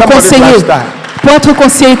pour by être somebody's conseillée. lifestyle. Pour être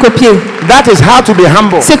conseillé et copié. That is how to be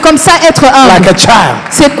humble, C'est comme ça être like humble. a child.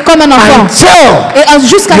 C'est comme un enfant. Until Et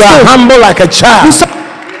jusqu'à you ce are que humble like a vous child, soyez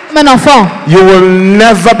comme un enfant, you will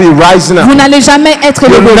never be rising vous up. n'allez jamais être You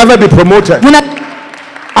will élevé. never be promoted. Vous n'allez-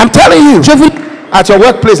 I'm telling you, Je vous at your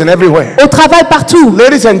workplace and everywhere. au travail partout,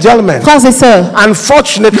 Ladies and gentlemen, frères et sœurs,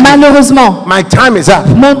 unfortunately, malheureusement, my time is up.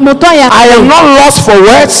 mon temps est I am arrivé. not lost for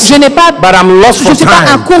words, Je n'ai pas, but I'm lost je for ne suis pas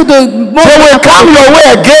à time. court de mots. So will come your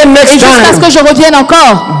way again Et next jusqu'à ce que time. je revienne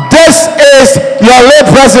encore. This is your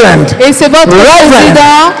late president, Et c'est votre Reverend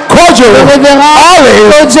président, Kojo le révérend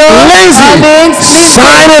Olive Kojo Lindsay, Hollins.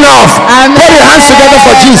 signing off. Amen. Put your hands together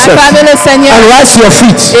for Jesus Acclamez le Seigneur and rise to your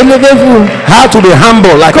feet. et levez-vous. How to be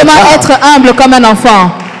humble like a Comment child. être humble comme un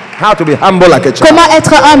enfant? How to be humble like a child. Comment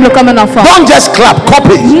être humble comme un enfant? Don't just clap,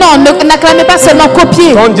 copy. Non, n'acclamez pas seulement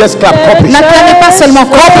copier. Don't just clap, copy. N'acclamez pas seulement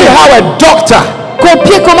Copy copier. how a doctor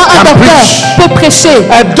Copier comment un Can docteur preach. peut prêcher.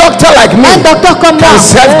 A doctor like me Un docteur comme moi can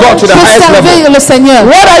serve God to the peut highest level. servir le Seigneur.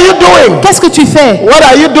 What are you doing? Qu'est-ce que tu fais What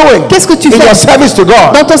are you doing Qu'est-ce que tu in fais your service to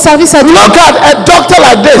God? dans ton service à Dieu? Look at a doctor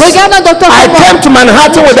like this. Regarde un docteur I comme moi. came to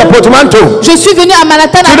Manhattan with a portmanteau. Je suis venu à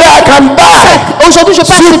Manhattan Today I avec can buy aujourd'hui je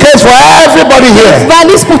passe suitcase for everybody une here.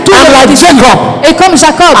 valise pour tous I'm les like ici. Jacob. Et comme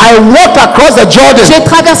Jacob, I walked across the Jordan j'ai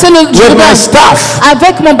traversé le with my Jourdain staff.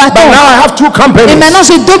 avec mon But bâton. now I have two Et companies. maintenant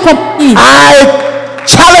j'ai deux compagnies. I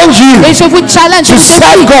challenge you. Et je vous challenge To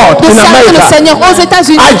serve God de in servir le America. Seigneur aux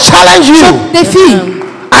États-Unis. I challenge you. Je défie.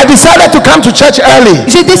 I decided to come to church early.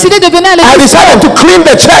 J'ai décidé de venir à I l'église. decided to clean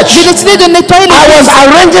the J'ai church. décidé de nettoyer I was l'église.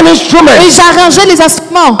 arranging Et instruments. j'ai arrangé les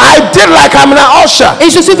instruments. I did like I'm an usher. Et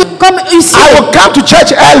je suis venu comme ici. I will come to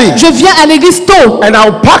church early Je viens à l'église tôt. and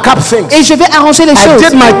I'll pack up things. Et je vais arranger les I choses.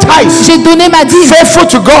 did my tithe. J'ai donné ma dîme. Faithful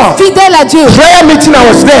to God. Fidèle à Dieu. Prayer meeting, I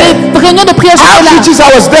was there. Les réunions de prière, j'étais là. Outreaches,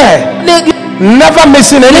 I was there. Never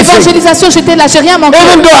missing anything. L'évangélisation, j'étais là. J'ai rien manqué.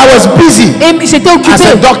 Even though I was busy Et j'étais occupé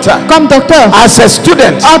as a doctor, comme docteur, as a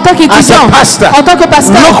student, en tant as qu'étudiant, a pastor. en tant que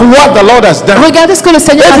pasteur. Look what the Lord has done. Regardez ce que le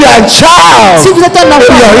Seigneur If a you are a fait. Si child vous êtes un in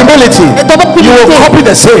enfant, your humility, dans votre you will humilité, copy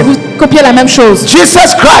the same. vous copiez la même chose.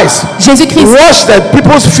 Jesus Christ Jésus-Christ washed the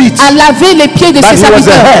people's feet. a lavé les pieds de But ses he was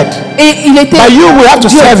the serviteurs. head. Et il était But you will have to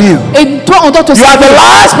Dieu. serve you. Et toi, on doit te You are servir. the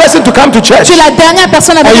last person to come to church. Tu es la dernière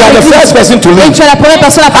personne à And you venir are à the first l'église. person to Et leave. tu es la première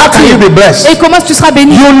personne à How can you partir. be blessed? Et comment tu seras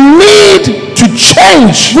béni? You need to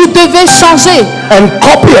change Vous devez changer and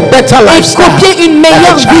copy a better et lifestyle. copier une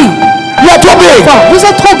meilleure vie. You are too big. Vous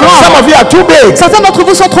êtes trop Some grand. of you are too big. Certains d'entre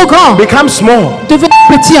vous sont trop grands. Become small. Devenez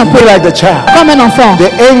petit un peu, Be like the child. comme un enfant.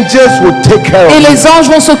 The angels will take care of Et you. les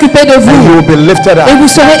anges vont s'occuper de And you vous. will be lifted Et up. vous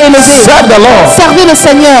serez élevés. Serve the Lord. Servez le The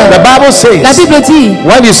Seigneur. Bible says, La Bible dit,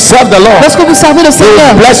 when you serve the Lord, lorsque vous servez le He will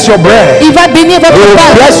Seigneur, bless your bread. il va bénir He votre will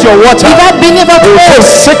pain. bless your water. Il va bénir votre He will eau.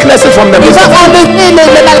 take sicknesses from the Il midst va of you.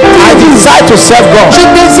 enlever les I maladies. desire to serve God. Je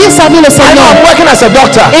désire servir le I know Seigneur. I'm working as a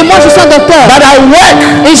doctor, Et moi, je suis un docteur. but I work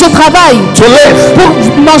Et je travaille to live, pour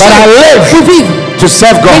manger, but I live pour vivre. to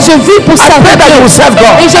serve God. Et je vis pour I servir pray that you Dieu. will serve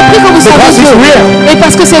God Et je prie que vous because serviez it's Dieu. real. Et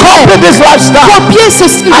parce que c'est Copy vrai. this lifestyle. Copiez ce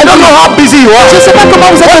style I de don't vie. know how busy you are, Je ne sais pas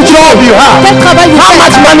comment vous êtes what job you occupé, have, quel travail vous how faites,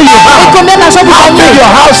 much money you et have, combien d'argent vous how gagnez, big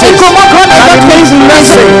your house et is. comment grande est And it votre means maison.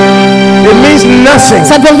 nothing. It means nothing.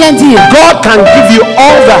 Ça ne veut rien dire. God can give you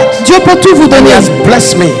all that. Dieu peut tout vous And He donner has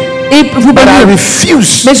blessed me. et vous But I bénir.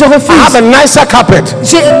 refuse. Mais je I have refuse. a nicer carpet.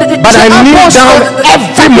 J'ai But I un kneel penche, down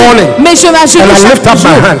every morning mais je m'agenouille and I lift chaque up my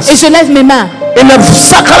jour hands. et je lève mes mains. In a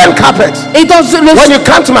succulent carpet. Et dans le, When you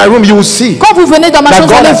come to my room, you will see. quand vous venez dans ma That chambre,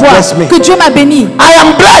 vous God allez has voir blessed me. que Dieu m'a béni. I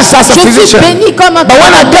am blessed as a Je suis physician. béni comme un But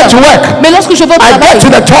when I get to work, Mais lorsque je vais au I travail, get to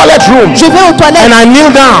the toilet room je vais aux toilettes, and I kneel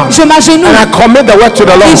down je m'agenouille and I commit the work to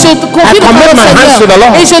the Lord. et je I confie le commit travail my au hands to the Seigneur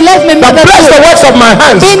Lord. et je lève mes mains But vers bless the Dieu. works of my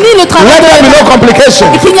hands. Bénis le travail Let de there be mes no mains complication.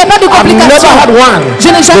 et qu'il n'y ait pas de I've never complications. had one Je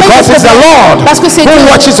n'ai jamais because eu de it's the problème. Lord Parce que c'est who Dieu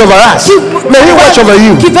watches over us. May He watch over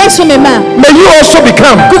you. qui veille sur mes mains. May you also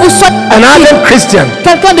become Que vous soyez an ardent Christian.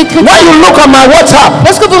 quelqu'un de chrétien. When you look on my WhatsApp,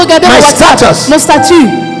 Lorsque vous regardez my mon WhatsApp, status, mon statut,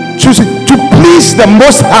 to please the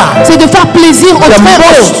Most High, c'est de faire plaisir au The très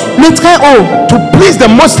most. haut. Le très haut. to please the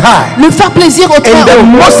Most High Le faire plaisir au très in the haut.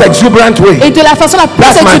 most exuberant way. Et de la façon la plus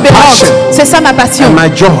That's my exubérante. passion. C'est ça ma passion. And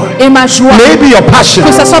my joy. Et ma joie. Maybe your passion.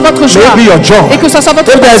 Que ce soit votre joie. Maybe your joy. Et que ce soit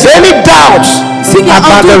votre If there's any doubt S'il y a un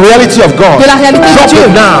about the doute reality of God, de la réalité de drop Dieu,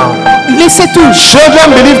 it down. laissez tout. Children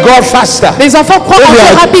believe God faster. Les enfants croient en If Dieu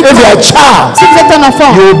you're a rapidement. child, Si vous êtes un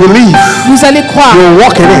enfant, you will believe. vous allez croire. You will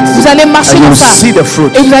walk in it. Vous allez marcher And you dans will ça. see the fruit.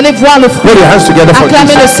 Et vous allez voir le fruit. Put your hands together for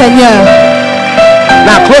Acclamez le Jesus. Seigneur.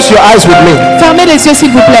 Now close your eyes with me. Fermez les yeux s'il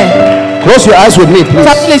vous plaît. Close your eyes with me, please.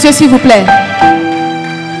 Fermez les yeux s'il vous plaît.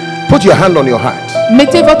 Put your hand on your heart.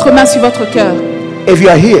 Mettez votre main sur votre cœur. If you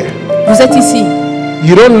are here, Vous êtes ici.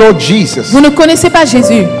 you don't know Jesus Vous ne connaissez pas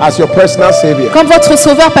Jésus as your personal Savior. comme votre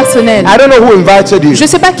sauveur personnel. I don't know who invited you. Je ne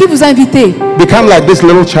sais pas qui vous a invité. Become like this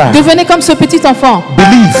little child. Devenez comme ce petit enfant.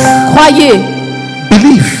 Believe. Croyez,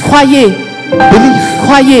 Believe. croyez, Believe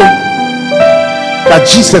croyez that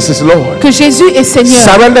Jesus is Lord. que Jésus est Seigneur.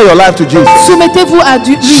 Surrender your life to Jesus. Soumettez-vous à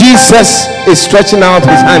Dieu. Jesus is stretching out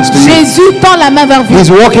his hands to you. Jésus tend la main vers vous. He's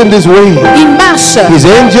walking this way. Il marche. His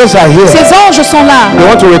angels are here. Ses anges sont là. They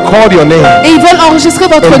want to record your name Et ils veulent enregistrer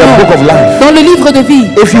votre in the nom book of life. dans le livre de vie.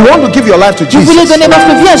 If you want to give your life to Vous voulez Jesus, donner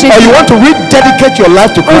votre vie à or Jésus. you want to rededicate your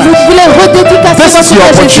life to Ou vous Christ, voulez redédicacer This votre is vie your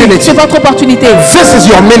à Jésus. opportunity. C'est votre opportunité. this is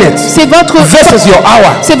your minute. C'est votre This is your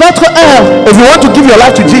hour. c'est votre heure. If you want to give your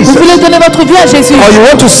life to Vous Jesus, voulez donner votre vie à Jésus. or you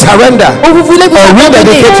want to surrender, ou vous voulez vous or abandonner,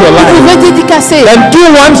 rededicate your ou vous life, redédicacer, then do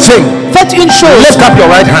one thing. faites une chose. Lift up your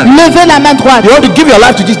right hand. Levez la main droite. You want to give your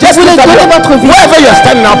life to Jesus. Just Vous voulez lift up donner your, votre vie. wherever you are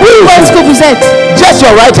standing now, Où est-ce que vous êtes? just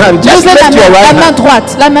your right hand. Just Levez lift your la right main hand. droite.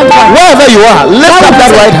 La main droite. Wherever you are, lift Là où up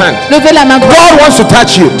that vous right êtes, hand. levez la main droite. God wants to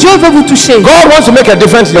touch you. Dieu veut vous toucher. God wants to make a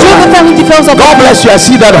difference in your Dieu veut life. faire une différence dans God votre vie. bless you. I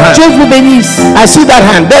see that hand. Dieu vous bénisse. I see that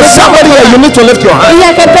hand. There's somebody here. You need to lift your Et hand. il y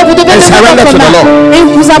a quelqu'un, vous devez And lever surrender votre to the main Lord. et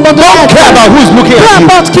vous abandonner à Don't care Dieu. about who is looking Peu at you.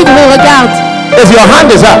 importe qui vous regarde. If your hand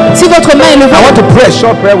is up, Si votre main est levée, I want to pray a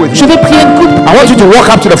short prayer with je you. vais prier une coupe. I want you to walk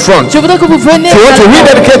up to the front. Je voudrais que vous veniez. If you want to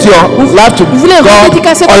rededicate your life to Vous voulez God,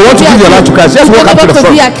 redédicacer or you want votre to vie à give your life to Dieu. Christ, just Vous walk donnez up to the votre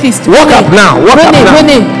vie à front. Christ. Walk Venez. up now. Walk up Venez, now.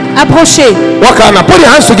 venez. Approchez. Walk up now. Put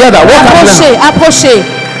your hands together. Walk up Approchez. now. Approchez.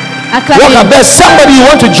 Walk Acclamez. up. There's somebody you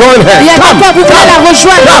want to join her. Il y a Come. quelqu'un, vous voulez la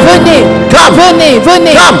rejoindre. Come. Venez. Come. Venez.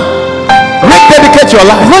 Venez. Come. Rededicate your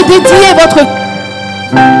life. Redédiez votre.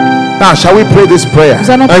 Now, shall we pray this prayer? Nous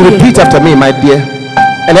allons And prier. repeat after me, my dear.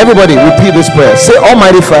 And everybody, repeat this prayer. Say,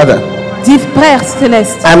 Almighty Father, Dis, Père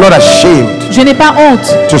céleste, I'm not ashamed je n'ai pas honte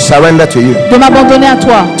to surrender to you. de m'abandonner à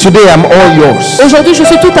toi. Today, I'm all yours. Aujourd'hui, je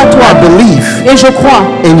suis tout à I toi. believe Et je crois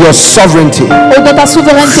in your sovereignty. dans ta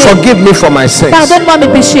souveraineté. Forgive me for my sins. Pardonne-moi mes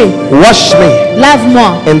péchés. Wash me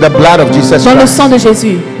Lave-moi in the blood of Jesus dans le Christ. sang de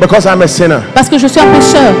Jésus. Because I'm a sinner. Parce que je suis un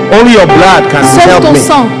pécheur. Only your blood can Seul help ton me.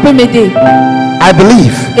 sang peut m'aider. I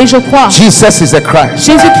believe Et je crois. Jesus is the Christ,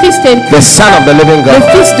 Jésus-Christ est the Son of the living le God.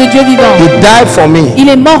 Fils de Dieu vivant. He died for me, Il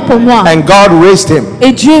est mort pour moi. and God raised him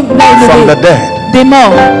Et Dieu m'a from the élevé dead. des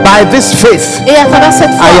morts. By this faith, Et à travers cette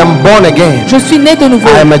I foi, am born again. je suis né de nouveau.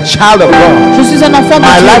 I am a child of God. Je suis un enfant de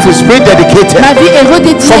My life Dieu. is rededicated Ma vie est for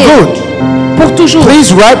redédiée good. pour toujours.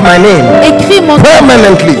 Please write my name Écris mon nom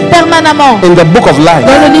permanently permanemment in the book of life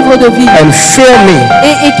dans le livre de vie. and fill me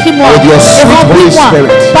Et écris-moi with your et sweet Holy remplis-moi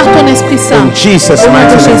Spirit. par ton Esprit Saint. In Jesus' Au nom de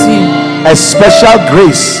mighty name. Jésus. A special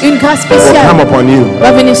grace Une grâce will come spéciale upon you.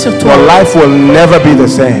 va venir sur toi. Your life will never be the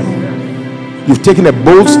same. You've taken a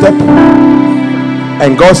bold step,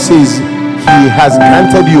 and God says He has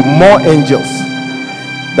granted you more angels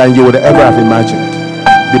than you would ever have imagined.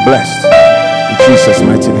 Be blessed in Jesus'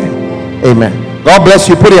 mighty name. Amen. God bless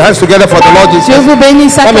you. Put your hands together for the Lord Dieu Jesus. vous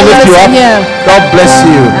bénisse à Let me travers lift le you up. Seigneur. God bless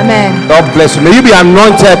you. Amen. God bless you. May you be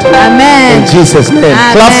anointed Amen. in Jesus' name.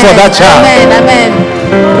 Clap for that child. Amen. Amen.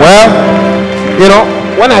 Well, you know,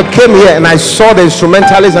 when I came here and I saw the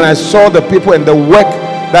instrumentalists and I saw the people and the work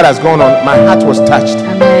that has gone on, my heart was touched.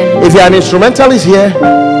 Amen. If you're an instrumentalist here,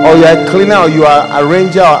 or you're a cleaner, or you are a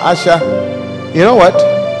ranger or usher, you know what?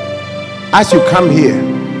 As you come here,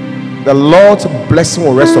 the Lord's blessing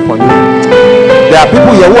will rest upon you. There are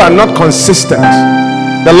people here who are not consistent.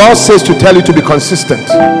 The Lord says to tell you to be consistent.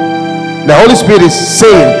 The Holy Spirit is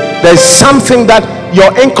saying there's something that your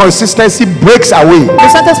inconsistency breaks away. Le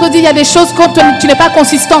Saint-Esprit dit il y a des choses quand tu n'es pas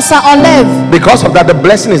consistant, ça enlève. Because of that, the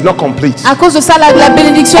blessing is not complete. À cause de ça, la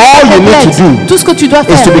bénédiction All est you need complète. to do Tout ce que tu dois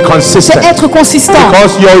is faire, to be consistent. c'est être consistant.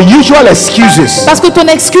 Because your usual excuses, Parce que ton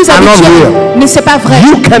excuse are not habituelle, real. mais c'est pas vrai.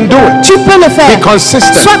 you can do it. Tu peux le faire. Be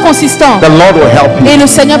consistent. Sois consistant. The Lord will help you. Et le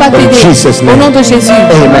Seigneur va t'aider. Jesus' Au name. nom de Jésus.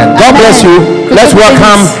 Amen. God Amen. bless you. Que Let's Dieu te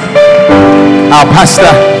welcome bénisse. our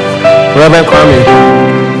pastor, Reverend Kwame.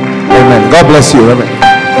 Amen. God bless you, Reverend.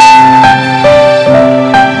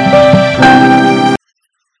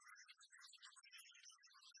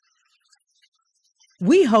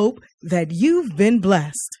 We hope that you've been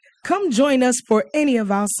blessed. Come join us for any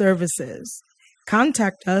of our services.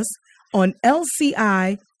 Contact us on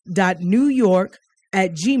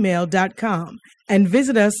lci.newyork@gmail.com and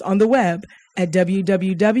visit us on the web at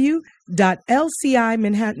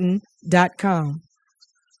www.lcimanhattan.com.